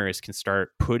 farmers can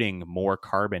start putting more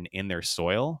carbon in their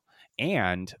soil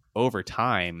and over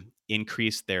time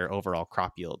increase their overall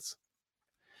crop yields.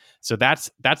 So that's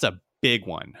a big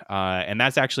one. And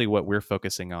that's actually what we're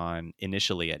focusing on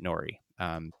initially at Nori.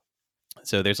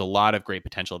 So there's a lot of great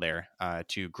potential there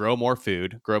to grow more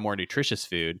food, grow more nutritious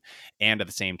food, and at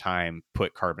the same time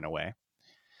put carbon away.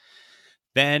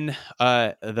 Then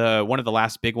one of the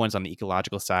last big ones on the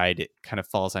ecological side, it kind of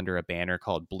falls under a banner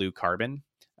called blue carbon.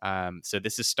 So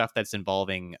this is stuff that's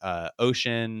involving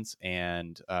oceans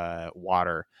and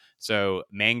water. So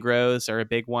mangroves are a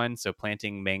big one. So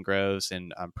planting mangroves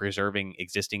and preserving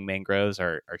existing mangroves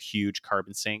are huge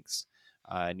carbon sinks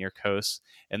near coasts.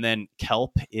 And then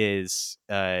kelp is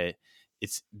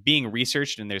it's being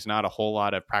researched, and there's not a whole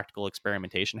lot of practical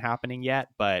experimentation happening yet,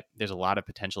 but there's a lot of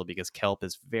potential because kelp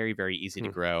is very, very easy to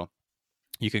grow.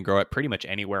 You can grow it pretty much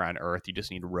anywhere on Earth. You just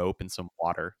need rope and some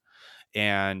water.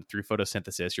 And through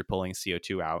photosynthesis, you're pulling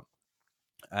CO2 out.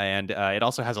 And it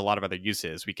also has a lot of other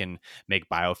uses. We can make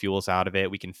biofuels out of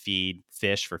it. We can feed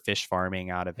fish for fish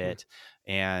farming out of it.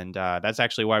 And that's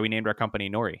actually why we named our company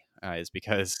Nori, is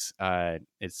because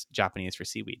it's Japanese for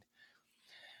seaweed.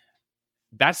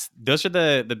 Those are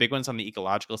the big ones on the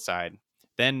ecological side.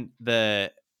 Then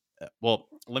let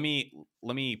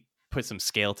me put some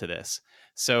scale to this.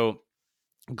 So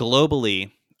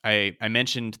globally, I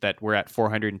mentioned that we're at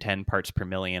 410 parts per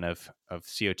million of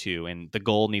CO2, and the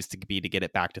goal needs to be to get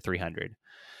it back to 300.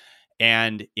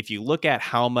 And if you look at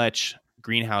how much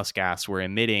greenhouse gas we're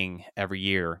emitting every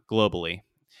year globally,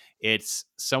 it's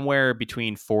somewhere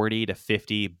between 40 to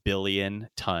 50 billion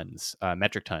tons,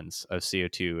 metric tons of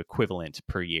CO2 equivalent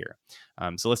per year.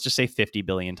 So let's just say 50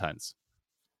 billion tons.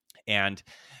 And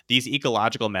these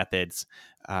ecological methods,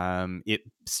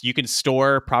 you can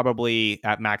store probably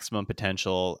at maximum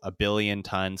potential 1 billion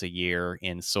tons a year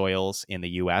in soils in the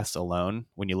U.S. alone.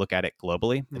 When you look at it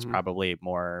globally, it's probably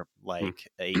more like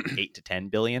 8 to 10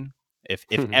 billion. If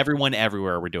everyone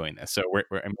everywhere were doing this, so we're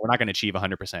not going to achieve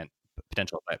 100%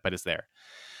 potential, but it's there.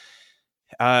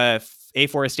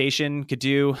 Afforestation could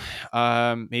do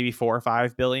maybe 4 or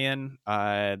 5 billion.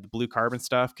 The blue carbon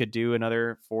stuff could do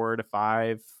another 4 to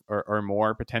 5 or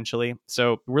more potentially.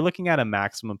 So we're looking at a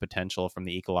maximum potential from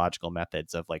the ecological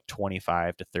methods of like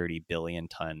 25 to 30 billion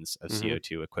tons of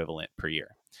CO2 equivalent per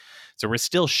year. So we're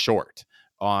still short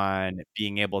on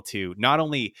being able to not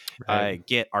only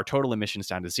get our total emissions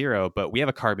down to zero, but we have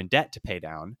a carbon debt to pay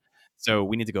down. So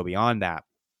we need to go beyond that.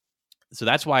 So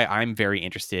that's why I'm very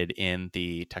interested in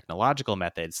the technological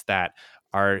methods that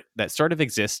sort of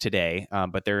exist today,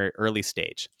 but they're early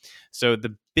stage. So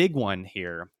the big one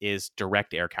here is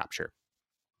direct air capture.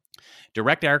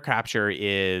 Direct air capture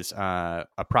is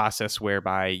a process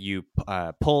whereby you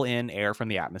pull in air from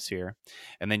the atmosphere,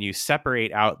 and then you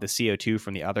separate out the CO2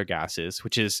 from the other gases,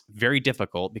 which is very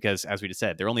difficult because, as we just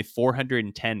said, there are only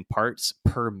 410 parts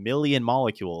per million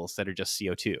molecules that are just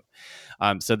CO2.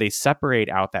 So they separate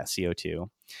out that CO2,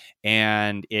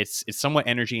 and it's somewhat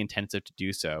energy intensive to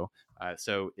do so.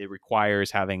 So it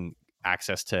requires having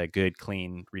access to good,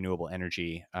 clean, renewable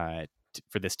energy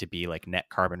for this to be like net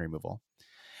carbon removal.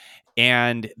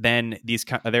 And then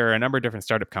there are a number of different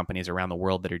startup companies around the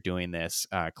world that are doing this.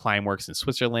 Climeworks in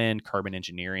Switzerland, Carbon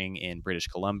Engineering in British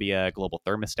Columbia, Global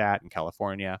Thermostat in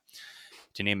California,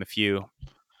 to name a few.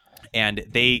 And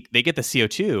they get the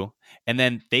CO2, and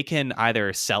then they can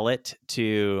either sell it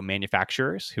to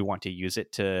manufacturers who want to use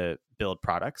it to build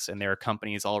products. And there are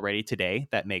companies already today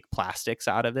that make plastics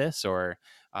out of this, or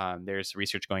there's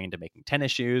research going into making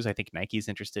tennis shoes. I think Nike's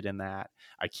interested in that.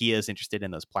 IKEA is interested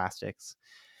in those plastics.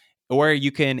 Or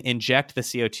you can inject the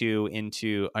CO2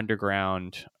 into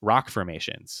underground rock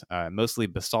formations, mostly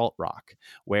basalt rock,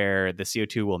 where the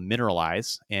CO2 will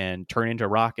mineralize and turn into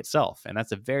rock itself. And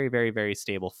that's a very, very, very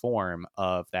stable form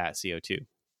of that CO2.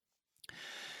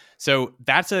 So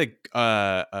that's a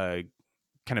kind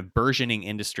of burgeoning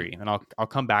industry. And I'll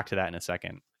come back to that in a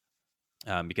second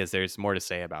because there's more to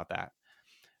say about that.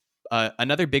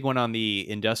 Another big one on the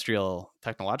industrial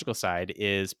technological side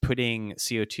is putting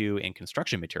CO2 in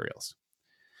construction materials.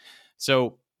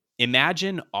 So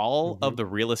imagine all of the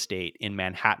real estate in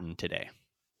Manhattan today.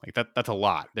 Like that's a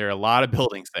lot. There are a lot of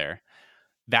buildings there.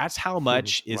 That's how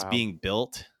much is Wow. being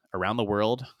built around the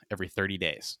world every 30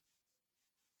 days.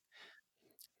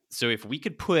 So if we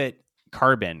could put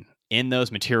carbon in those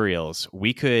materials,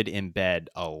 we could embed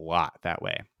a lot that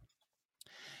way.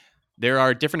 There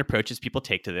are different approaches people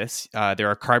take to this. There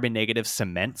are carbon negative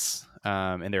cements,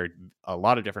 and there are a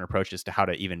lot of different approaches to how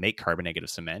to even make carbon negative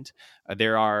cement.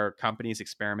 There are companies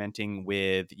experimenting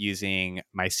with using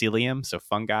mycelium, so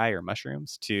fungi or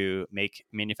mushrooms, to make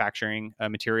manufacturing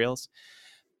materials.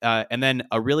 And then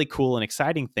a really cool and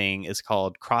exciting thing is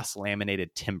called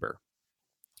cross-laminated timber.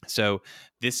 So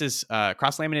this is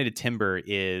cross-laminated timber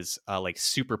is like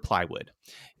super plywood.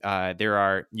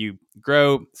 You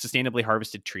grow sustainably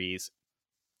harvested trees,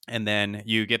 and then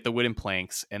you get the wooden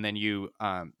planks, and then you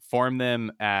form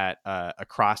them at a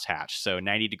crosshatch, so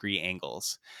 90-degree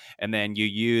angles. And then you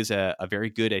use a very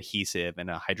good adhesive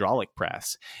and a hydraulic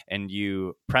press, and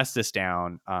you press this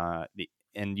down,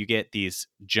 and you get these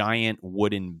giant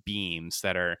wooden beams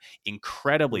that are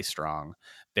incredibly strong.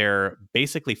 They're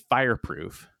basically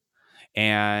fireproof,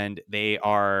 and they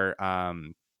are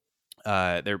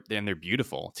they're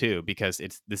beautiful too, because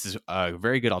this is a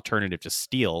very good alternative to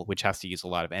steel, which has to use a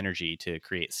lot of energy to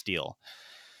create steel.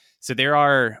 So there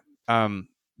are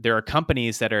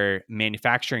companies that are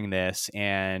manufacturing this,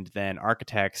 and then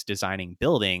architects designing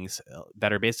buildings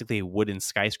that are basically wooden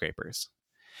skyscrapers.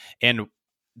 And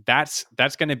that's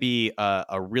going to be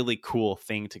a really cool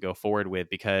thing to go forward with,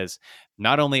 because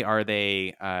not only are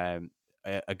they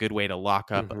a good way to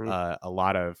lock up a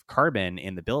lot of carbon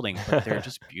in the building, but they're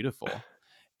just beautiful,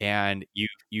 and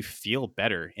you feel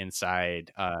better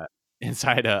inside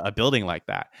a building like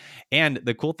that. And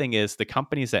the cool thing is, the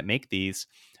companies that make these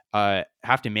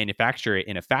have to manufacture it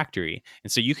in a factory,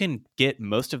 and so you can get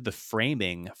most of the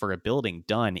framing for a building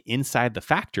done inside the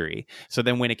factory. So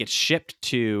then when it gets shipped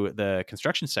to the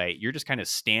construction site, you're just kind of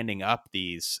standing up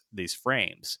these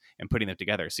frames and putting them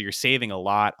together. So you're saving a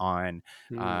lot on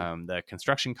the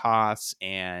construction costs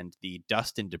and the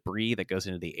dust and debris that goes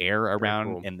into the air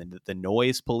around, and the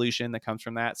noise pollution that comes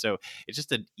from that. So it's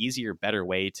just an easier, better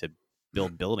way to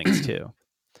build buildings too.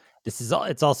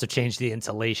 It's also changed the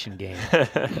insulation game.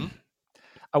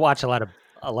 I watch a lot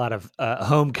of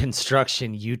home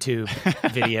construction YouTube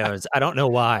videos. I don't know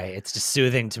why. It's just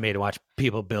soothing to me to watch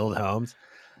people build homes.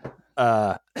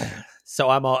 So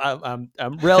I'm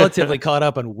relatively caught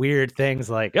up on weird things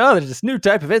like, oh, there's this new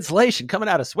type of insulation coming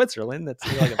out of Switzerland.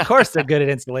 That's like, of course they're good at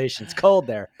insulation. It's cold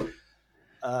there.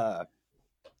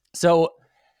 So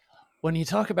when you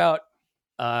talk about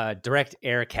direct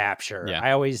air capture,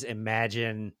 I always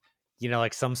imagine,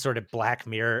 like some sort of Black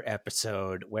Mirror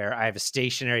episode where I have a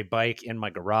stationary bike in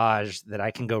my garage that I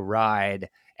can go ride,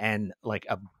 and like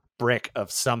a brick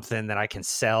of something that I can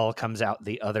sell comes out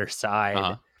the other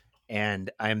side.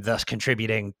 And I'm thus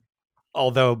contributing,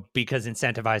 although because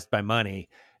incentivized by money,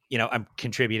 I'm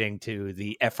contributing to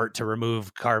the effort to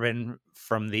remove carbon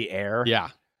from the air. Yeah.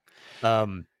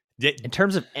 In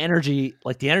terms of energy,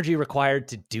 like the energy required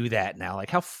to do that now,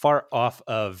 like how far off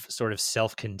of sort of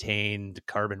self-contained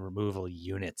carbon removal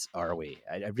units are we?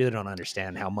 I really don't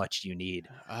understand how much you need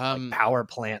like power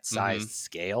plant sized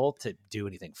scale to do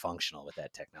anything functional with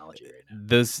that technology right now.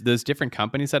 Those different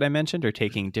companies that I mentioned are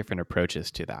taking different approaches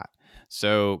to that.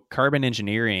 So Carbon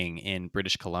Engineering in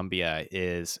British Columbia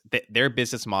is their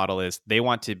business model is they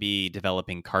want to be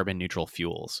developing carbon neutral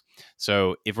fuels.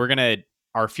 So if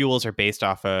our fuels are based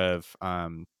off of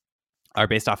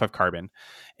carbon,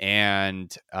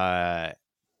 and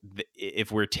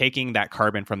if we're taking that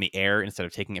carbon from the air instead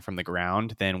of taking it from the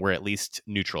ground, then we're at least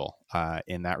neutral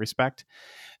in that respect.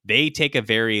 They take a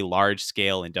very large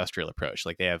scale industrial approach.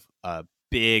 Like they have a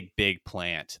big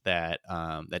plant that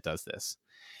does this.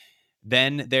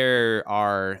 Then there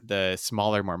are the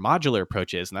smaller, more modular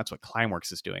approaches, and that's what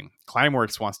Climeworks is doing.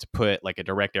 Climeworks wants to put like a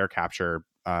direct air capture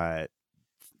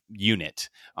unit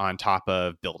on top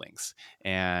of buildings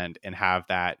and have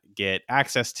that get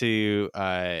access to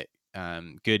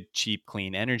good, cheap,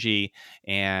 clean energy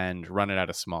and run it at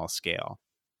a small scale.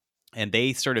 And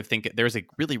they sort of think there was a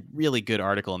really, really good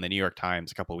article in the New York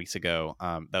Times a couple of weeks ago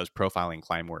that was profiling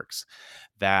Climeworks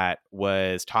that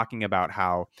was talking about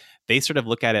how they sort of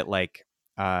look at it like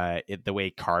the way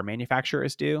car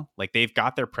manufacturers do. Like they've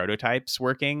got their prototypes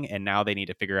working, and now they need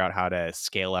to figure out how to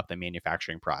scale up the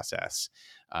manufacturing process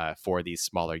for these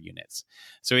smaller units.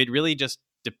 So it really just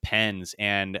depends.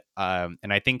 And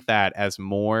I think that as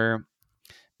more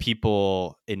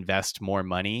people invest more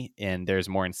money and there's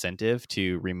more incentive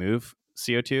to remove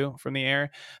CO2 from the air,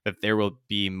 that there will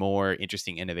be more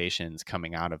interesting innovations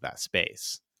coming out of that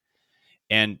space.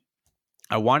 And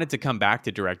I wanted to come back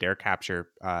to direct air capture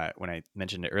when I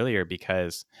mentioned it earlier,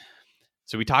 because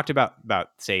so we talked about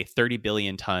say 30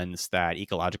 billion tons that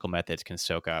ecological methods can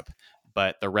soak up,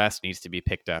 but the rest needs to be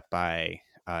picked up by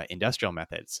industrial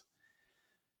methods.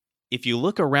 If you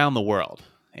look around the world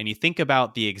and you think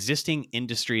about the existing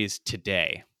industries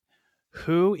today,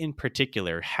 who in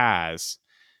particular has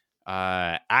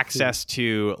access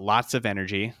to lots of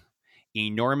energy,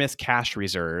 enormous cash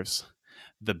reserves,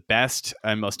 the best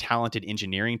and most talented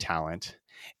engineering talent,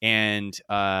 and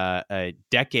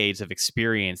decades of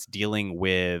experience dealing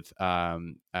with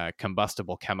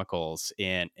combustible chemicals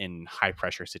in high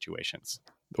pressure situations?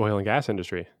 The oil and gas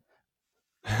industry.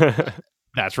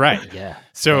 That's right. Yeah.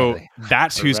 So exactly.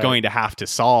 that's who's Right. going to have to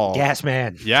solve. Gas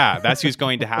man. Yeah, that's who's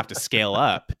going to have to scale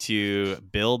up to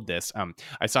build this.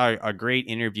 I saw a great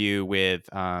interview with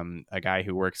a guy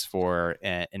who works for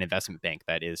an investment bank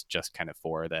that is just kind of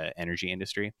for the energy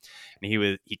industry,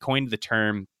 and he coined the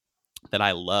term that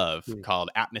I love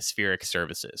called atmospheric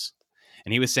services.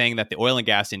 And he was saying that the oil and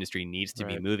gas industry needs to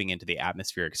be moving into the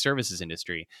atmospheric services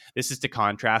industry. This is to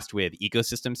contrast with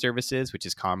ecosystem services, which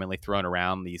is commonly thrown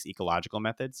around these ecological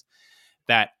methods.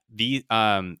 That these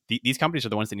companies are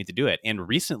the ones that need to do it. And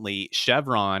recently,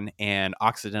 Chevron and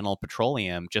Occidental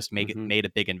Petroleum just made a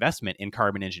big investment in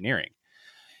carbon engineering.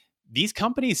 These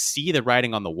companies see the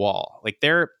writing on the wall. Like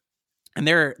they're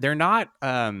not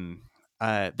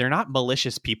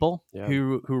malicious people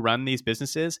who run these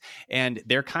businesses, and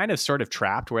they're kind of sort of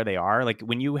trapped where they are. Like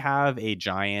when you have a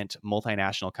giant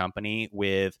multinational company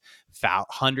with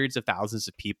hundreds of thousands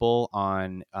of people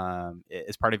on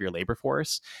as part of your labor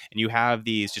force, and you have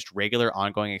these just regular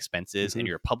ongoing expenses, and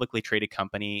you're a publicly traded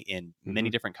company in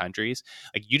many different countries,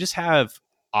 like you just have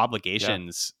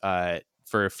obligations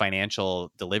for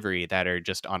financial delivery that are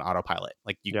just on autopilot.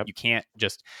 Like you can't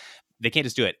just. They can't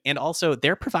just do it. And also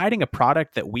they're providing a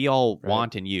product that we all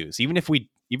want and use. Even if we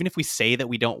say that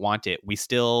we don't want it, we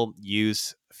still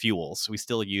use fuels. We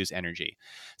still use energy.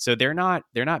 So they're not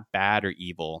bad or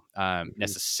evil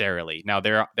necessarily. Now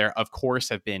there of course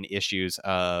have been issues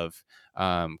of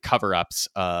cover-ups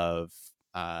of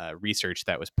research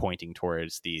that was pointing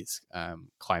towards these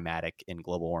climatic and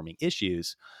global warming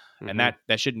issues. And that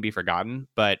shouldn't be forgotten,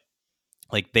 but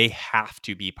like they have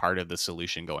to be part of the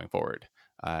solution going forward.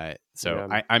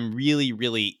 I'm really,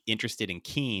 really interested and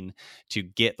keen to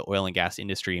get the oil and gas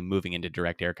industry moving into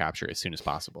direct air capture as soon as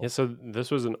possible. Yeah, so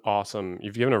this was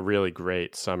you've given a really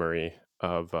great summary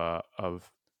of a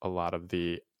lot of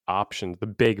the options, the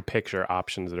big picture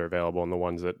options that are available and the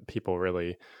ones that people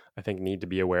really, I think, need to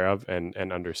be aware of and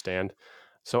understand.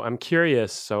 So I'm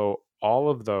curious, so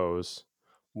all of those,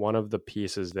 one of the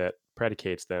pieces that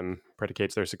predicates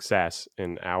their success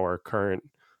in our current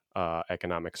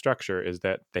economic structure is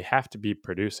that they have to be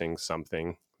producing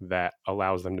something that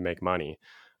allows them to make money.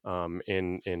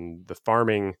 In the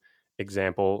farming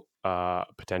example,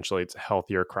 potentially it's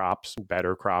healthier crops,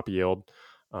 better crop yield.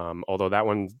 Although that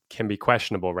one can be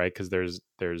questionable, right? Because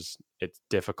it's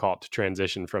difficult to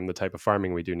transition from the type of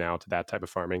farming we do now to that type of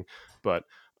farming. But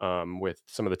with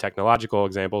some of the technological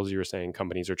examples, you were saying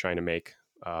companies are trying to make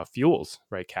fuels,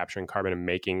 right? Capturing carbon and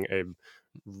making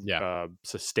a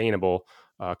sustainable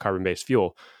carbon-based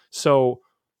fuel. So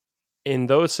in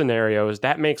those scenarios,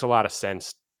 that makes a lot of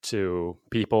sense to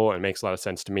people and makes a lot of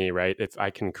sense to me, right? If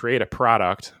I can create a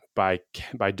product by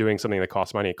doing something that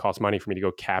costs money, it costs money for me to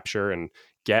go capture and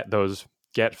get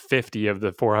 50 of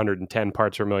the 410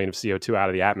 parts per million of CO2 out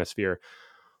of the atmosphere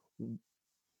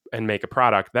and make a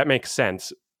product, that makes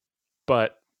sense.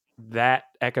 But that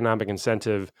economic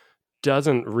incentive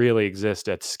doesn't really exist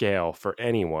at scale for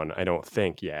anyone, I don't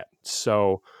think, yet.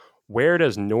 So where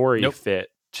does Nori fit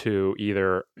to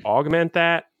either augment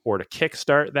that or to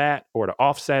kickstart that or to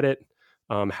offset it?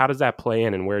 How does that play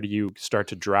in, and where do you start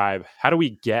to drive? How do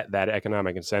we get that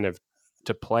economic incentive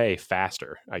to play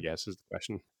faster, I guess, is the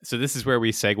question. So this is where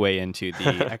we segue into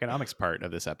the economics part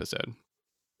of this episode.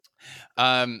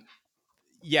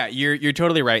 Yeah, you're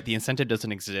totally right. The incentive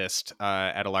doesn't exist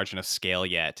at a large enough scale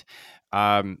yet.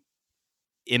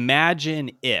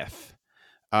 Imagine if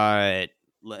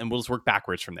and we'll just work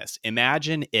backwards from this.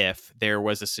 Imagine if there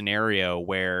was a scenario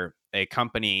where a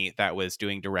company that was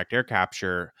doing direct air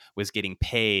capture was getting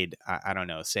paid, I don't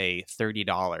know, say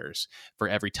 $30 for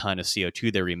every ton of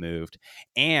CO2 they removed.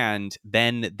 And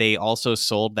then they also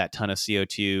sold that ton of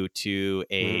CO2 to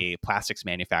a plastics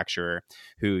manufacturer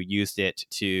who used it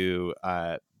to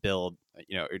build,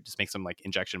 or just make some like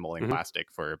injection molding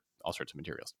plastic for all sorts of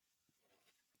materials.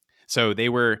 So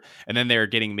then they're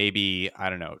getting maybe, I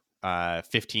don't know,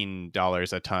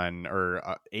 $15 a ton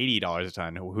or $80 a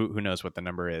ton. Who knows what the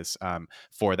number is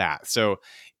for that. So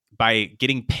by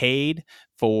getting paid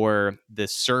for the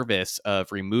service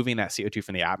of removing that CO2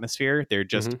 from the atmosphere, they're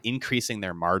just increasing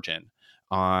their margin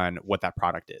on what that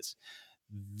product is.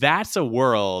 That's a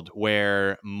world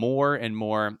where more and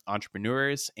more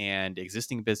entrepreneurs and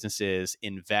existing businesses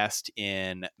invest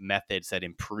in methods that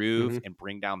improve and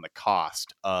bring down the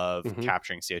cost of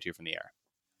capturing CO2 from the air.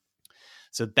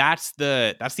 So that's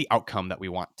the outcome that we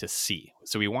want to see.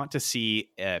 So we want to see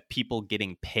people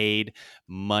getting paid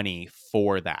money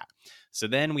for that. So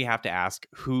then we have to ask,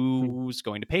 who's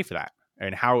going to pay for that,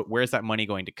 and where's that money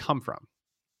going to come from?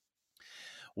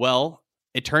 Well,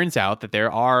 it turns out that there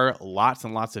are lots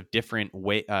and lots of different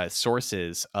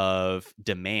sources of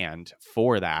demand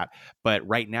for that. But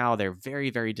right now, they're very,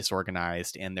 very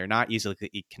disorganized, and they're not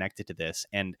easily connected to this.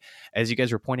 And as you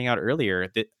guys were pointing out earlier,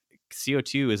 that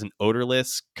CO2 is an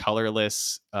odorless,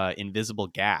 colorless, invisible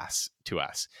gas to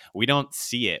us. We don't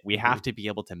see it. We have to be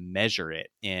able to measure it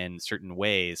in certain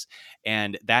ways.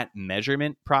 And that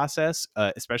measurement process,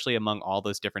 especially among all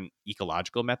those different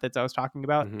ecological methods I was talking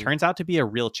about, turns out to be a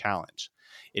real challenge.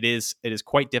 It is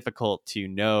quite difficult to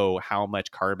know how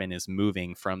much carbon is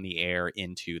moving from the air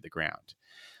into the ground.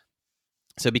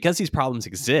 So because these problems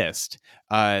exist,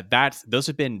 those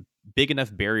have been big enough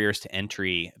barriers to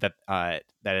entry that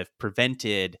have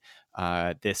prevented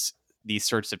these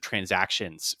sorts of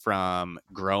transactions from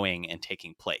growing and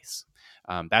taking place.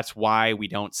 That's why we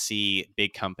don't see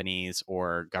big companies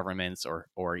or governments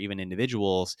or even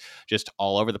individuals just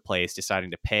all over the place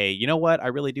deciding to pay. You know what? I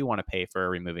really do want to pay for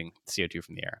removing CO2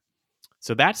 from the air.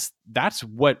 So that's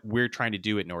what we're trying to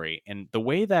do at Nori. And the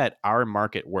way that our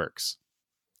market works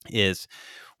is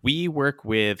we work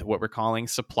with what we're calling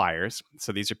suppliers.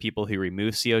 So these are people who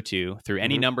remove CO2 through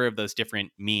any number of those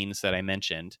different means that I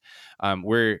mentioned.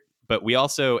 But we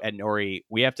also at Nori,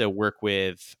 we have to work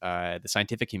with the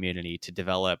scientific community to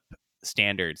develop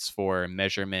standards for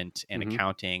measurement and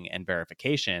accounting and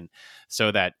verification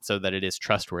so that it is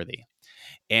trustworthy.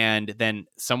 And then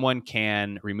someone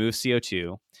can remove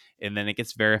CO2, and then it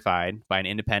gets verified by an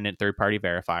independent third-party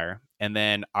verifier. And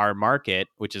then our market,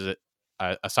 which is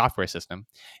a software system,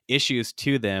 issues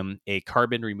to them a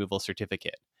carbon removal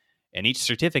certificate. And each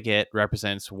certificate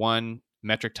represents 1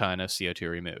 metric ton of CO2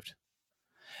 removed.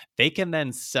 They can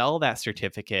then sell that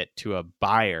certificate to a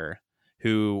buyer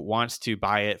who wants to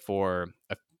buy it for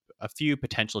a few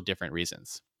potential different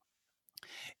reasons.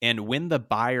 And when the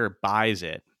buyer buys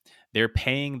it, they're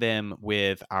paying them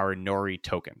with our Nori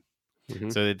token.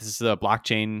 So this is a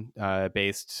blockchain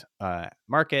based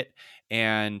market,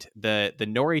 and the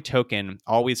Nori token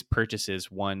always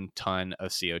purchases 1 ton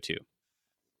of CO2.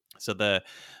 So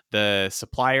the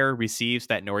supplier receives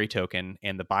that Nori token,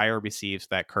 and the buyer receives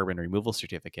that carbon removal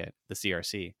certificate, the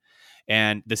CRC.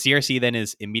 And the CRC then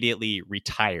is immediately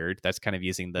retired. That's kind of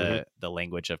using the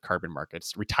language of carbon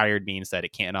markets. Retired means that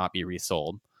it cannot be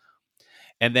resold.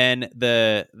 And then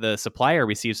the supplier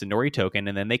receives the Nori token,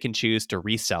 and then they can choose to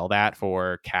resell that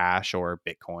for cash or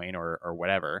Bitcoin or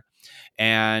whatever.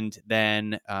 And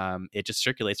then it just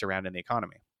circulates around in the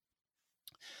economy.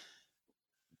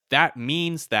 That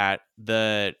means that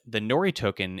the Nori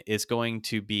token is going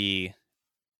to be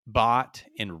bought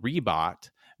and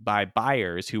rebought by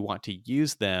buyers who want to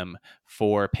use them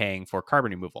for paying for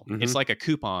carbon removal. It's like a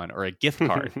coupon or a gift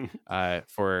card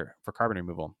for carbon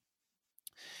removal.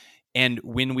 And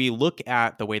when we look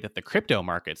at the way that the crypto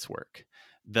markets work,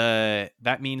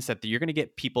 that means that you're going to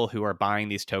get people who are buying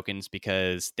these tokens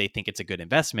because they think it's a good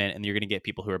investment, and you're going to get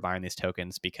people who are buying these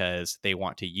tokens because they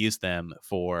want to use them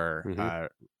for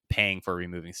paying for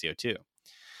removing CO2.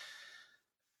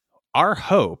 Our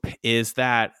hope is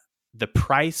that the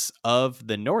price of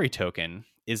the Nori token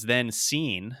is then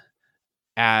seen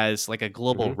as like a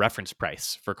global reference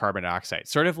price for carbon dioxide,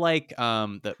 sort of like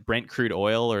the Brent crude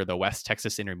oil or the West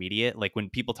Texas Intermediate. Like when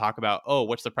people talk about, oh,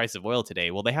 what's the price of oil today?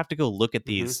 Well, they have to go look at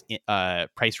these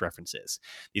price references.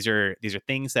 These are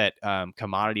things that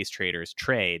commodities traders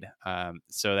trade,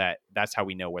 so that's how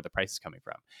we know where the price is coming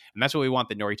from. And that's what we want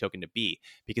the Nori token to be,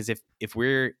 because if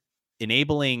we're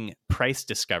enabling price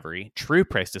discovery, true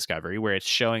price discovery, where it's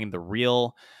showing the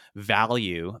real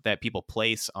value that people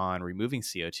place on removing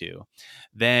CO2,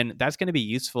 then that's going to be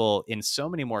useful in so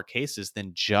many more cases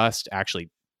than just actually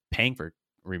paying for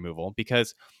removal.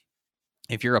 Because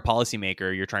if you're a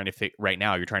policymaker, you're trying to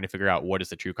figure out what is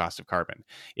the true cost of carbon.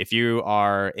 If you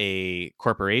are a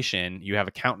corporation, you have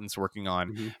accountants working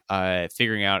on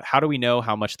figuring out, how do we know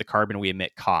how much the carbon we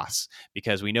emit costs?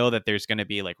 Because we know that there's going to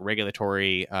be like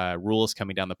regulatory rules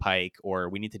coming down the pike, or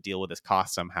we need to deal with this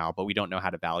cost somehow, but we don't know how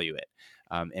to value it.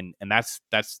 And that's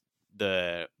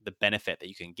the benefit that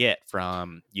you can get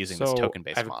from using this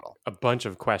token-based model. A bunch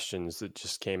of questions that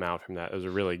just came out from that. It was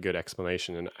a really good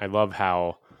explanation, and I love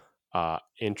how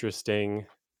interesting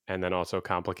and then also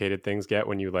complicated things get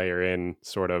when you layer in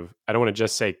sort of, I don't want to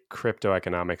just say crypto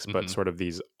economics, but sort of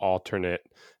these alternate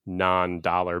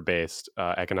non-dollar based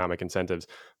economic incentives.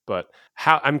 But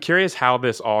I'm curious how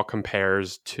this all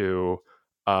compares to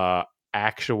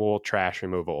actual trash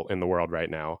removal in the world right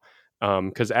now.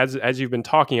 Because as you've been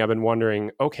talking, I've been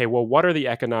wondering, okay, well, what are the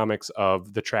economics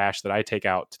of the trash that I take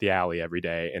out to the alley every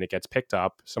day and it gets picked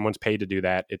up? Someone's paid to do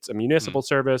that. It's a municipal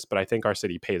service, but I think our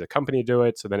city pays a company to do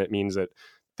it. So then it means that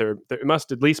there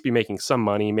must at least be making some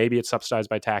money. Maybe it's subsidized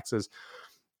by taxes.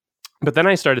 But then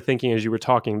I started thinking, as you were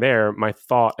talking there, my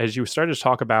thought, as you started to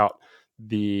talk about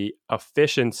the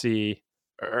efficiency,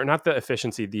 or not the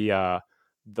efficiency, the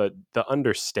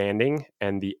understanding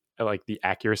and the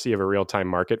accuracy of a real-time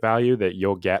market value that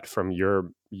you'll get from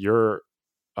your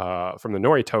from the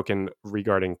Nori token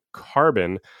regarding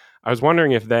carbon. I was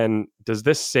wondering if then, does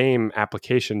this same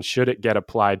application, should it get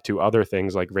applied to other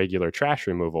things like regular trash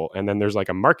removal? And then there's like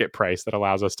a market price that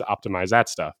allows us to optimize that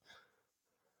stuff.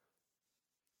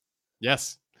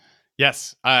 Yes.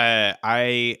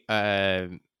 I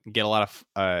get a lot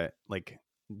of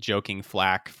joking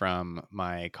flack from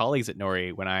my colleagues at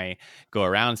Nori when I go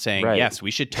around saying, yes,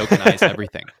 we should tokenize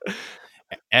everything.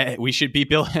 We should be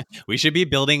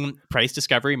building price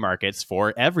discovery markets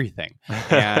for everything,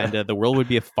 and the world would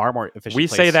be a far more efficient. We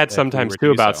say that sometimes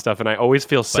too about stuff, and I always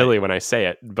feel silly when I say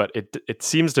it, but it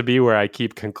seems to be where I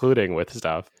keep concluding with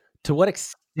stuff. To what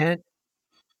extent?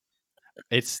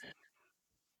 It's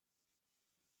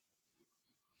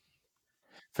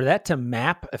for that to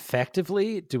map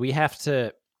effectively. Do we have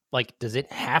to, does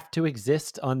it have to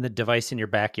exist on the device in your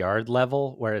backyard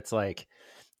level, where it's like,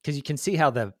 because you can see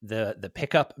how the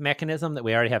pickup mechanism that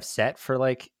we already have set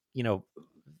for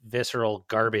visceral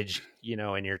garbage,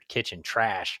 in your kitchen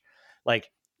trash,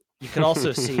 you can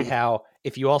also see how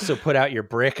if you also put out your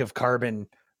brick of carbon,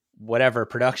 whatever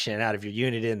production out of your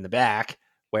unit in the back,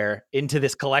 where into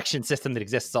this collection system that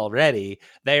exists already,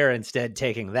 they are instead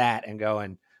taking that and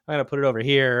going, I'm going to put it over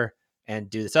here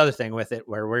and do this other thing with it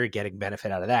where we're getting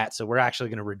benefit out of that. So we're actually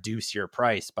going to reduce your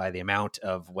price by the amount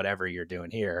of whatever you're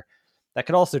doing here. That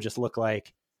could also just look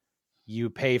like you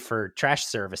pay for trash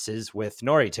services with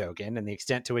Nori token, and the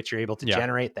extent to which you're able to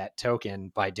generate that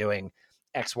token by doing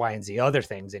X, Y, and Z other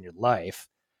things in your life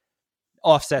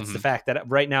offsets the fact that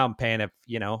right now I'm paying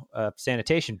a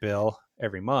sanitation bill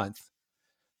every month,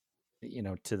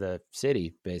 to the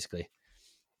city, basically.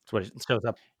 That's what it shows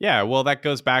up. Yeah. Well, that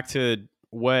goes back to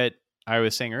what I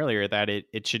was saying earlier, that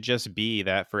it should just be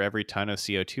that for every ton of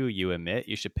CO2 you emit,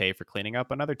 you should pay for cleaning up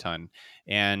another ton.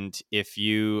 And if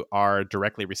you are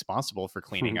directly responsible for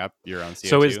cleaning up your own CO2,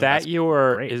 so is that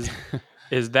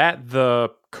is that the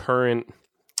current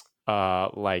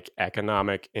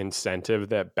economic incentive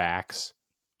that backs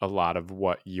a lot of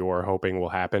what you're hoping will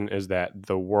happen, is that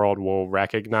the world will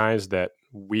recognize that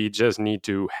we just need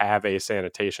to have a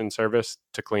sanitation service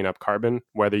to clean up carbon,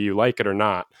 whether you like it or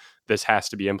not. This has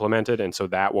to be implemented, and so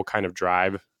that will kind of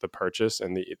drive the purchase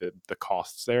and the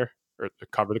costs there, or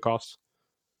cover the costs.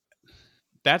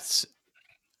 That's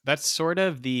sort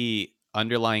of the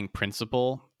underlying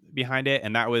principle behind it,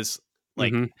 and that was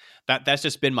that's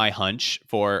just been my hunch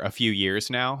for a few years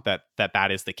now,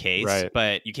 that is the case. Right.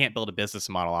 But you can't build a business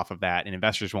model off of that, and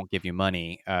investors won't give you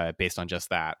money based on just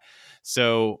that.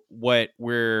 So what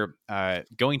we're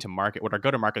going to market, what our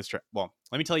go-to-market well,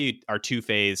 let me tell you our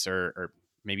two-phase or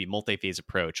maybe multi-phase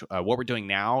approach, what we're doing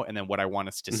now, and then what I want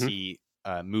us to see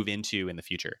move into in the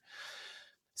future.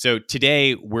 So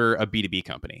today we're a B2B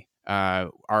company.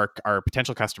 Our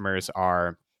potential customers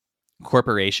are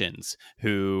corporations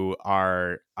who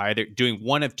are either doing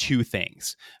one of two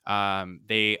things.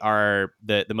 They are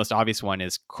the most obvious one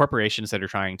is corporations that are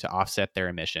trying to offset their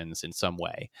emissions in some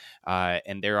way.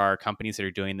 And there are companies that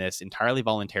are doing this entirely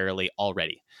voluntarily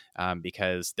already,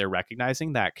 because they're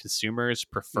recognizing that consumers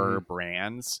prefer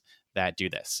brands that do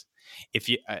this. If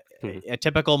you a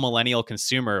typical millennial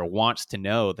consumer wants to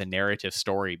know the narrative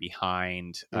story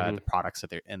behind the products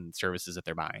that they're and services that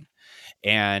they're buying,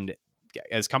 and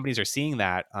as companies are seeing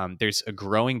that, there's a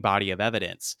growing body of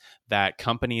evidence that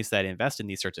companies that invest in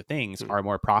these sorts of things are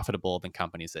more profitable than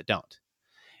companies that don't.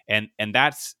 And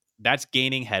that's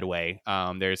gaining headway.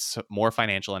 There's more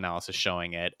financial analysis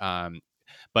showing it.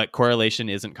 But correlation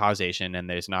isn't causation, and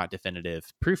there's not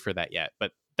definitive proof for that yet.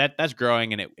 But that's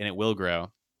growing, and it will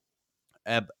grow.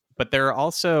 But there are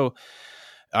also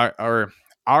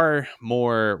our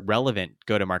more relevant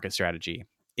go-to-market strategy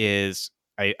is,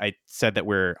 I said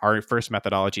that our first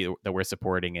methodology that we're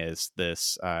supporting is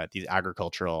these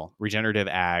agricultural regenerative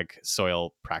ag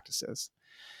soil practices.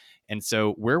 And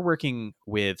so we're working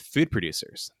with food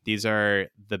producers. These are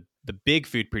the big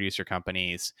food producer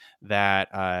companies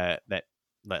that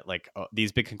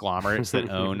these big conglomerates that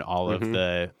own all of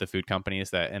the food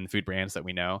companies and the food brands that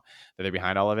we know that are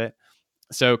behind all of it.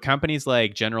 So companies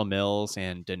like General Mills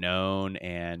and Danone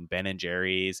and Ben &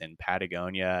 Jerry's and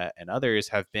Patagonia and others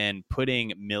have been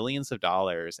putting millions of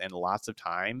dollars and lots of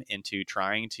time into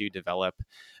trying to develop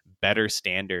better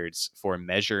standards for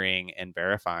measuring and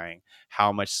verifying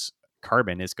how much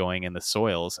carbon is going in the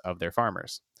soils of their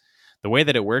farmers. The way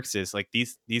that it works is like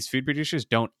these food producers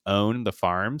don't own the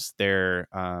farms. They're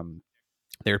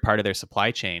part of their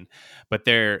supply chain, but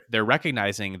they're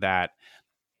recognizing that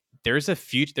there's a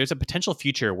potential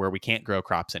future where we can't grow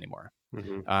crops anymore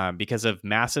because of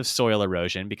massive soil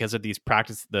erosion, because of these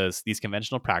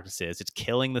conventional practices. It's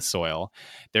killing the soil.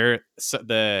 The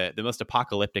most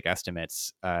apocalyptic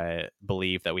estimates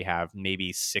believe that we have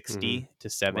maybe 60 to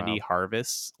 70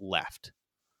 harvests left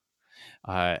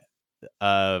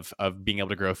of being able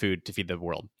to grow food to feed the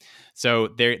world. So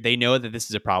they know that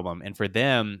this is a problem, and for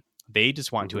them, they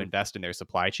just want to invest in their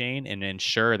supply chain and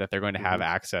ensure that they're going to have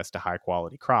access to high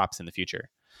quality crops in the future.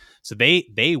 So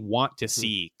they want to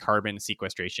see carbon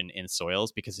sequestration in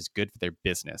soils because it's good for their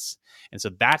business. And so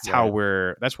that's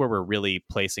where we're really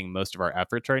placing most of our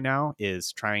efforts right now,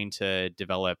 is trying to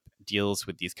develop deals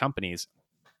with these companies.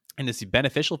 And it's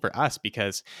beneficial for us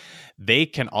because they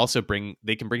can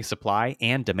bring supply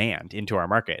and demand into our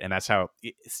market. And that's how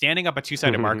standing up a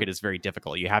two-sided market is very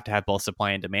difficult. You have to have both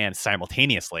supply and demand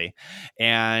simultaneously.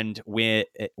 And with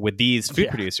these food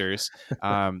producers,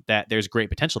 that there's great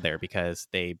potential there because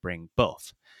they bring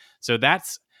both. So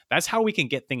that's how we can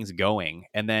get things going.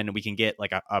 And then we can get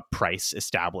like a price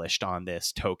established on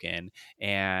this token.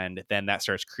 And then that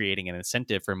starts creating an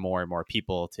incentive for more and more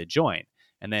people to join.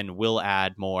 And then we'll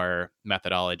add more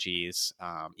methodologies,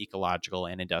 ecological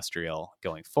and industrial,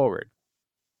 going forward.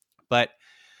 But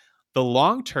the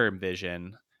long-term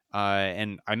vision,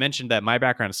 and I mentioned that my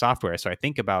background is software, so I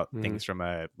think about things from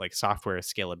a software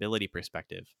scalability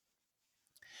perspective.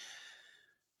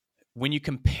 When you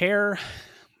compare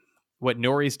what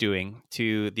Nori's doing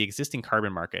to the existing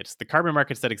carbon markets, the carbon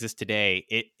markets that exist today,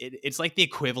 it's like the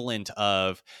equivalent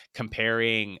of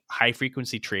comparing high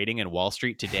frequency trading in Wall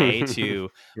Street today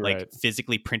to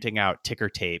physically printing out ticker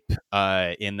tape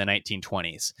in the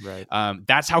 1920s. Right.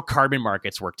 That's how carbon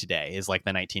markets work today, is like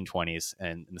the 1920s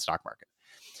and in the stock market.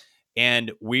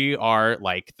 And we are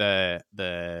like the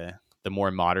more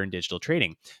modern digital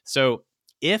trading. So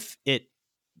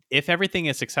if everything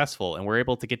is successful and we're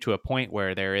able to get to a point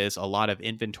where there is a lot of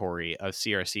inventory of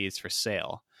CRCs for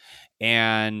sale,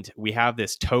 and we have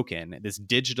this token, this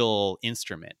digital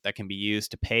instrument that can be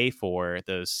used to pay for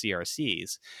those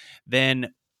CRCs,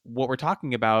 then what we're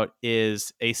talking about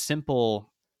is a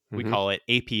simple, we call it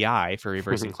API for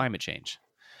reversing climate change.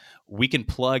 We can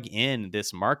plug in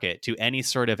this market to any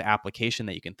sort of application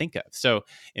that you can think of. So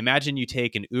imagine you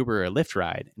take an Uber or Lyft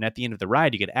ride, and at the end of the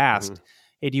ride, you get asked,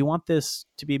 hey, do you want this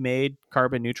to be made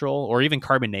carbon neutral or even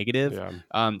carbon negative,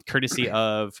 courtesy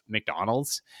of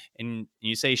McDonald's? And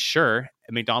you say, sure.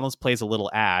 McDonald's plays a little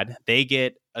ad. They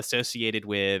get associated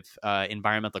with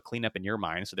environmental cleanup in your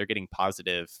mind, so they're getting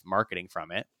positive marketing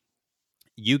from it.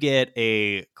 You get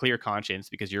a clear conscience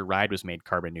because your ride was made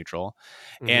carbon neutral.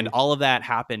 And all of that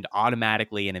happened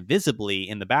automatically and invisibly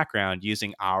in the background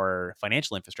using our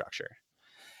financial infrastructure.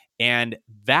 And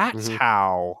that's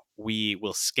how we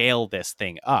will scale this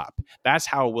thing up. That's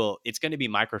how it's going to be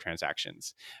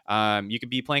microtransactions. You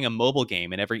could be playing a mobile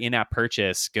game and every in-app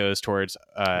purchase goes towards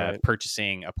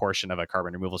purchasing a portion of a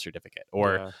carbon removal certificate,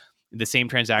 or the same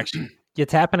transaction.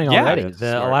 It's happening already.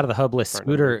 A lot of the hubless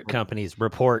scooter companies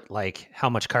report like how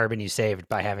much carbon you saved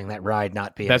by having that ride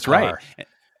not be That's a car. Right.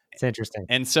 It's interesting.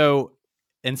 And so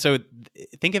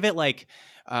think of it like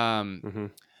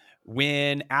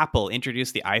when Apple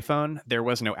introduced the iPhone, there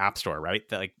was no app store, right?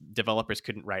 Like developers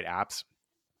couldn't write apps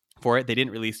for it. They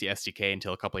didn't release the SDK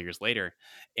until a couple of years later.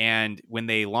 And when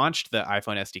they launched the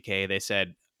iPhone SDK, they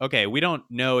said, okay, we don't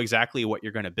know exactly what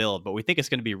you're going to build, but we think it's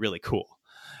going to be really cool.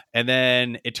 And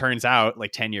then it turns out,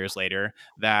 like 10 years later,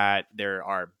 that there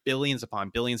are billions upon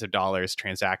billions of dollars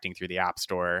transacting through the App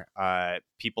Store.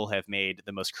 People have made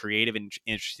the most creative and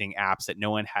interesting apps that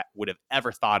no one would have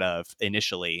ever thought of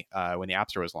initially when the App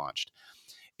Store was launched.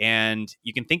 And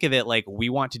you can think of it like we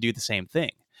want to do the same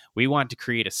thing. We want to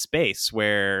create a space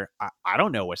where I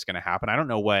don't know what's going to happen. I don't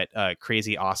know what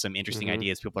crazy, awesome, interesting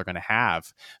ideas people are going to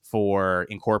have for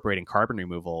incorporating carbon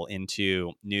removal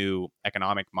into new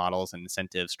economic models and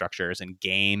incentive structures and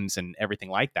games and everything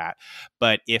like that.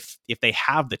 But if they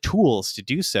have the tools to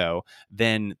do so,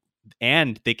 then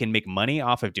and they can make money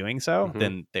off of doing so,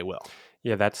 then they will.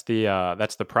 Yeah, that's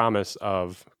the promise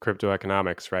of crypto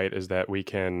economics, right? Is that we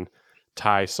can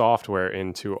tie software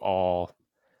into all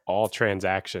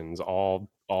transactions, all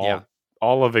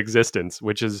of existence,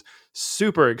 which is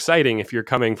super exciting if you're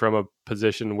coming from a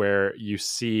position where you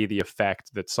see the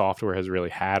effect that software has really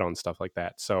had on stuff like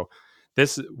that. So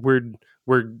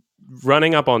we're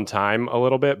running up on time a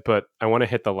little bit, but I want to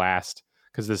hit the last,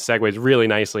 because this segues really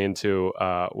nicely into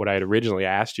what I had originally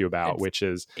asked you about, which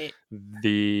is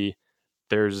there's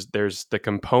the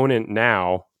component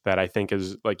now that I think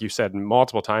is, like you said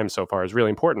multiple times so far, is really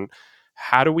important.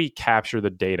 How do we capture the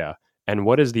data, and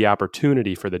what is the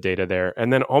opportunity for the data there?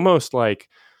 And then almost like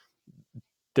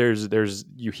there's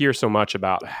you hear so much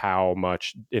about how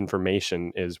much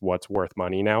information is what's worth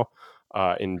money now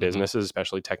in businesses,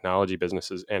 especially technology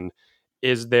businesses. And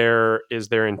is there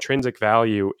intrinsic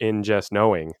value in just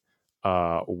knowing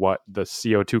what the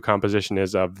CO2 composition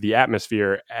is of the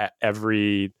atmosphere at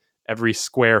every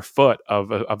square foot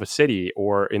of a city,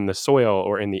 or in the soil,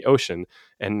 or in the ocean?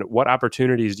 And what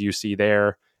opportunities do you see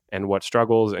there, and what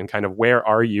struggles, and kind of where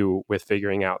are you with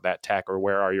figuring out that tech, or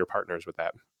where are your partners with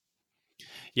that?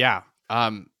 Yeah.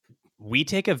 We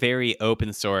take a very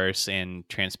open source and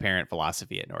transparent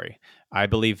philosophy at Nori. I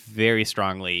believe very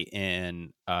strongly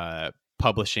in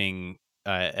publishing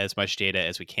as much data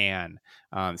as we can,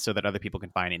 so that other people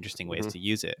can find interesting ways to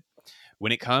use it.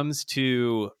 When it comes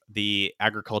to the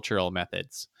agricultural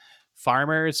methods,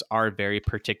 farmers are very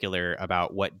particular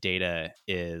about what data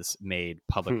is made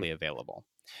publicly available.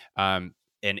 And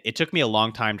it took me a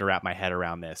long time to wrap my head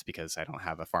around this because I don't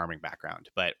have a farming background.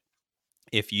 But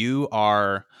if you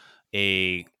are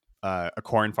a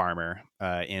corn farmer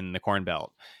in the Corn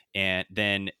Belt, and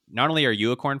then not only are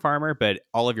you a corn farmer, but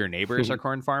all of your neighbors are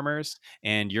corn farmers,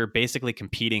 and you're basically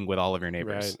competing with all of your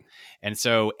neighbors. Right. And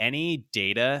so any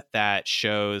data that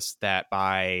shows that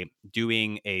by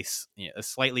doing a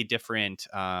slightly different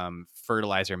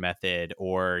fertilizer method,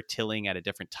 or tilling at a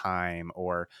different time,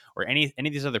 or any of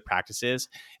these other practices,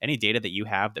 any data that you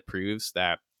have that proves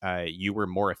that you were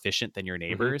more efficient than your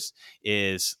neighbors,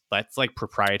 that's like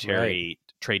proprietary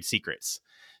trade secrets.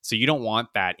 So you don't want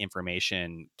that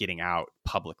information getting out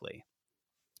publicly.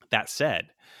 That said,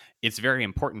 it's very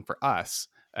important for us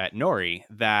at Nori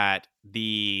that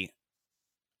the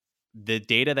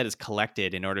data that is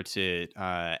collected in order to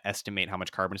estimate how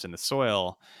much carbon is in the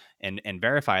soil and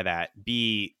verify that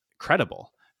be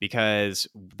credible, because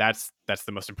that's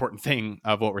the most important thing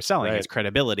of what we're selling, is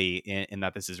credibility in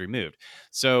that this is removed.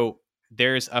 So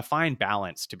there's a fine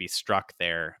balance to be struck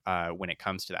there when it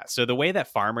comes to that. So the way that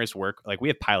farmers work, like we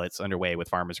have pilots underway with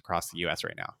farmers across the U.S.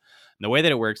 right now. And the way that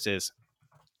it works is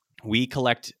we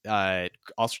collect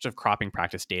all sorts of cropping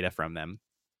practice data from them,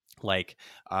 like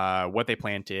what they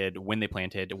planted, when they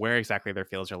planted, where exactly their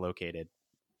fields are located,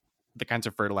 the kinds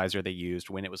of fertilizer they used,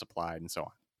 when it was applied, and so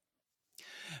on.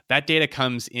 That data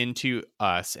comes into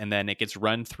us, and then it gets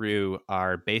run through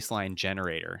our baseline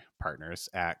generator partners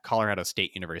at Colorado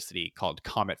State University called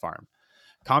Comet Farm.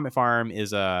 Comet Farm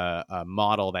is a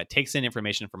model that takes in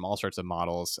information from all sorts of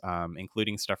models,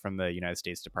 including stuff from the United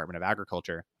States Department of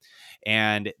Agriculture.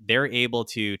 And they're able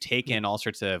to take in all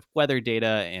sorts of weather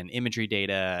data and imagery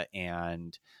data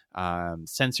and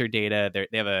sensor data.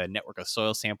 They have a network of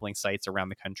soil sampling sites around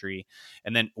the country.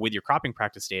 And then with your cropping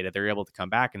practice data, they're able to come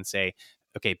back and say,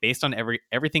 okay, based on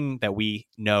everything that we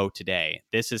know today,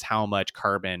 this is how much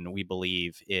carbon we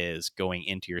believe is going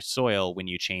into your soil when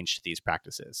you change to these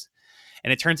practices.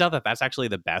 And it turns out that that's actually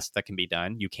the best that can be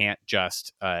done. You can't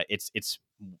just, it's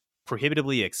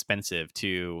prohibitively expensive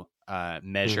to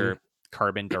measure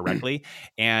carbon directly.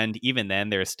 And even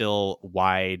then, there are still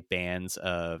wide bands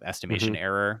of estimation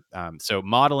error. So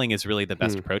modeling is really the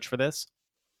best approach for this.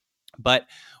 But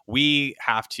we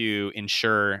have to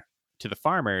ensure to the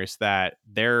farmers that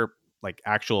their like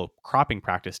actual cropping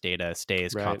practice data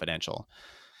stays confidential.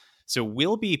 So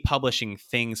we'll be publishing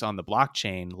things on the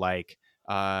blockchain like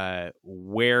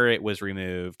where it was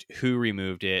removed, who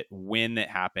removed it, when it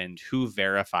happened, who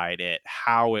verified it,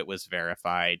 how it was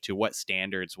verified, to what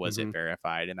standards was it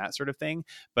verified, and that sort of thing.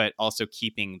 But also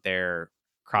keeping their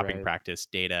cropping practice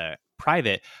data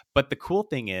private. But the cool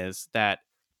thing is that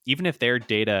even if their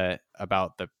data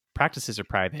about the practices are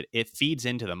private, it feeds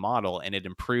into the model and it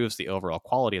improves the overall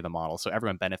quality of the model, so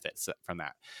everyone benefits from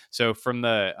that. So from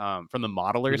the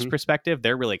modelers' perspective,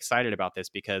 they're really excited about this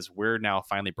because we're now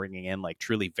finally bringing in like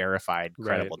truly verified,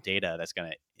 credible data that's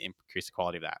going to increase the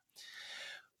quality of that.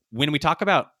 When we talk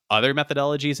about other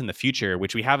methodologies in the future,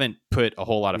 which we haven't put a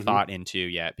whole lot of thought into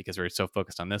yet because we're so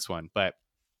focused on this one, but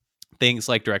things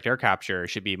like direct air capture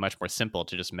should be much more simple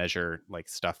to just measure like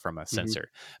stuff from a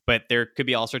sensor. But there could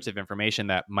be all sorts of information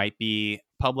that might be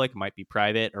public, might be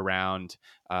private around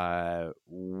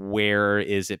where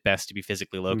is it best to be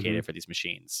physically located for these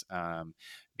machines,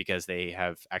 because they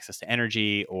have access to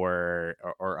energy or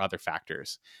other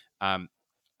factors.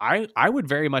 I would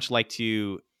very much like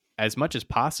to, as much as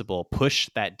possible, push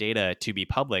that data to be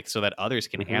public so that others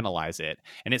can analyze it.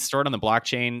 And it's stored on the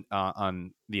blockchain,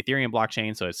 on the Ethereum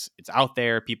blockchain. So it's out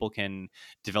there. People can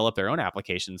develop their own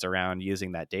applications around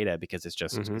using that data because it's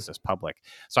just public.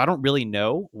 So I don't really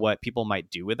know what people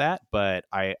might do with that, but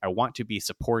I want to be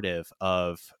supportive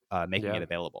of making it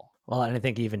available. Well, and I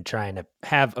think even trying to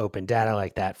have open data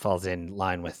like that falls in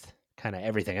line with kind of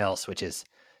everything else, which is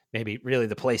maybe really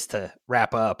the place to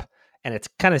wrap up. And it's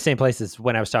kind of the same place as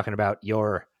when I was talking about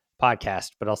your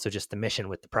podcast, but also just the mission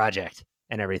with the project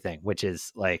and everything, which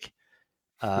is like,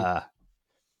 you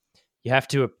have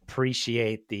to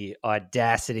appreciate the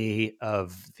audacity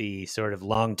of the sort of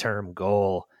long-term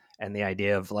goal and the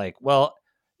idea of like, well,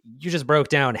 you just broke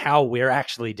down how we're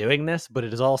actually doing this, but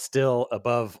it is all still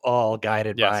above all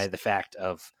guided by the fact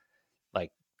of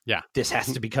like, this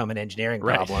has to become an engineering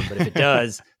problem. But if it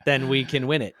does, then we can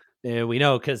win it. We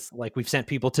know because like we've sent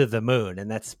people to the moon, and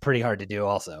that's pretty hard to do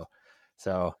also.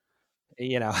 So,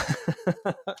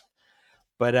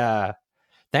 but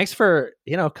thanks for,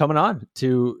 coming on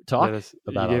to talk about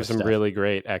you all gave some stuff. really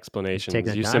great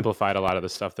explanations. You time. simplified a lot of the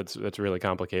stuff that's really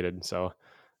complicated. So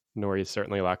Nori is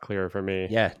certainly a lot clearer for me.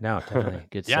 Yeah, no, definitely.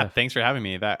 Good Yeah, stuff. thanks for having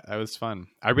me. That was fun.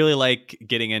 I really like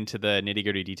getting into the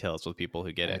nitty-gritty details with people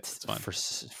who get it. It's fun.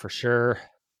 For sure.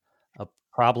 A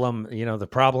problem, the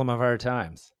problem of our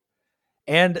times.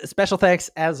 And special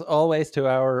thanks, as always, to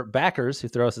our backers who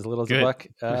throw us as little as a buck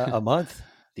a month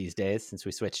these days since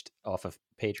we switched off of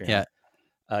Patreon. Yeah.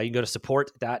 You can go to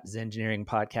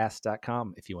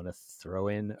support.zengineeringpodcast.com if you want to throw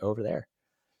in over there.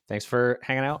 Thanks for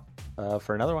hanging out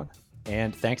for another one.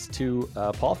 And thanks to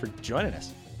Paul for joining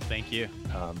us. Thank you.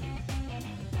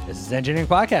 This is Engineering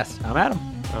Podcast. I'm Adam.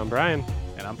 I'm Brian.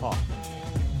 And I'm Paul.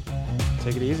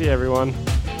 Take it easy, everyone.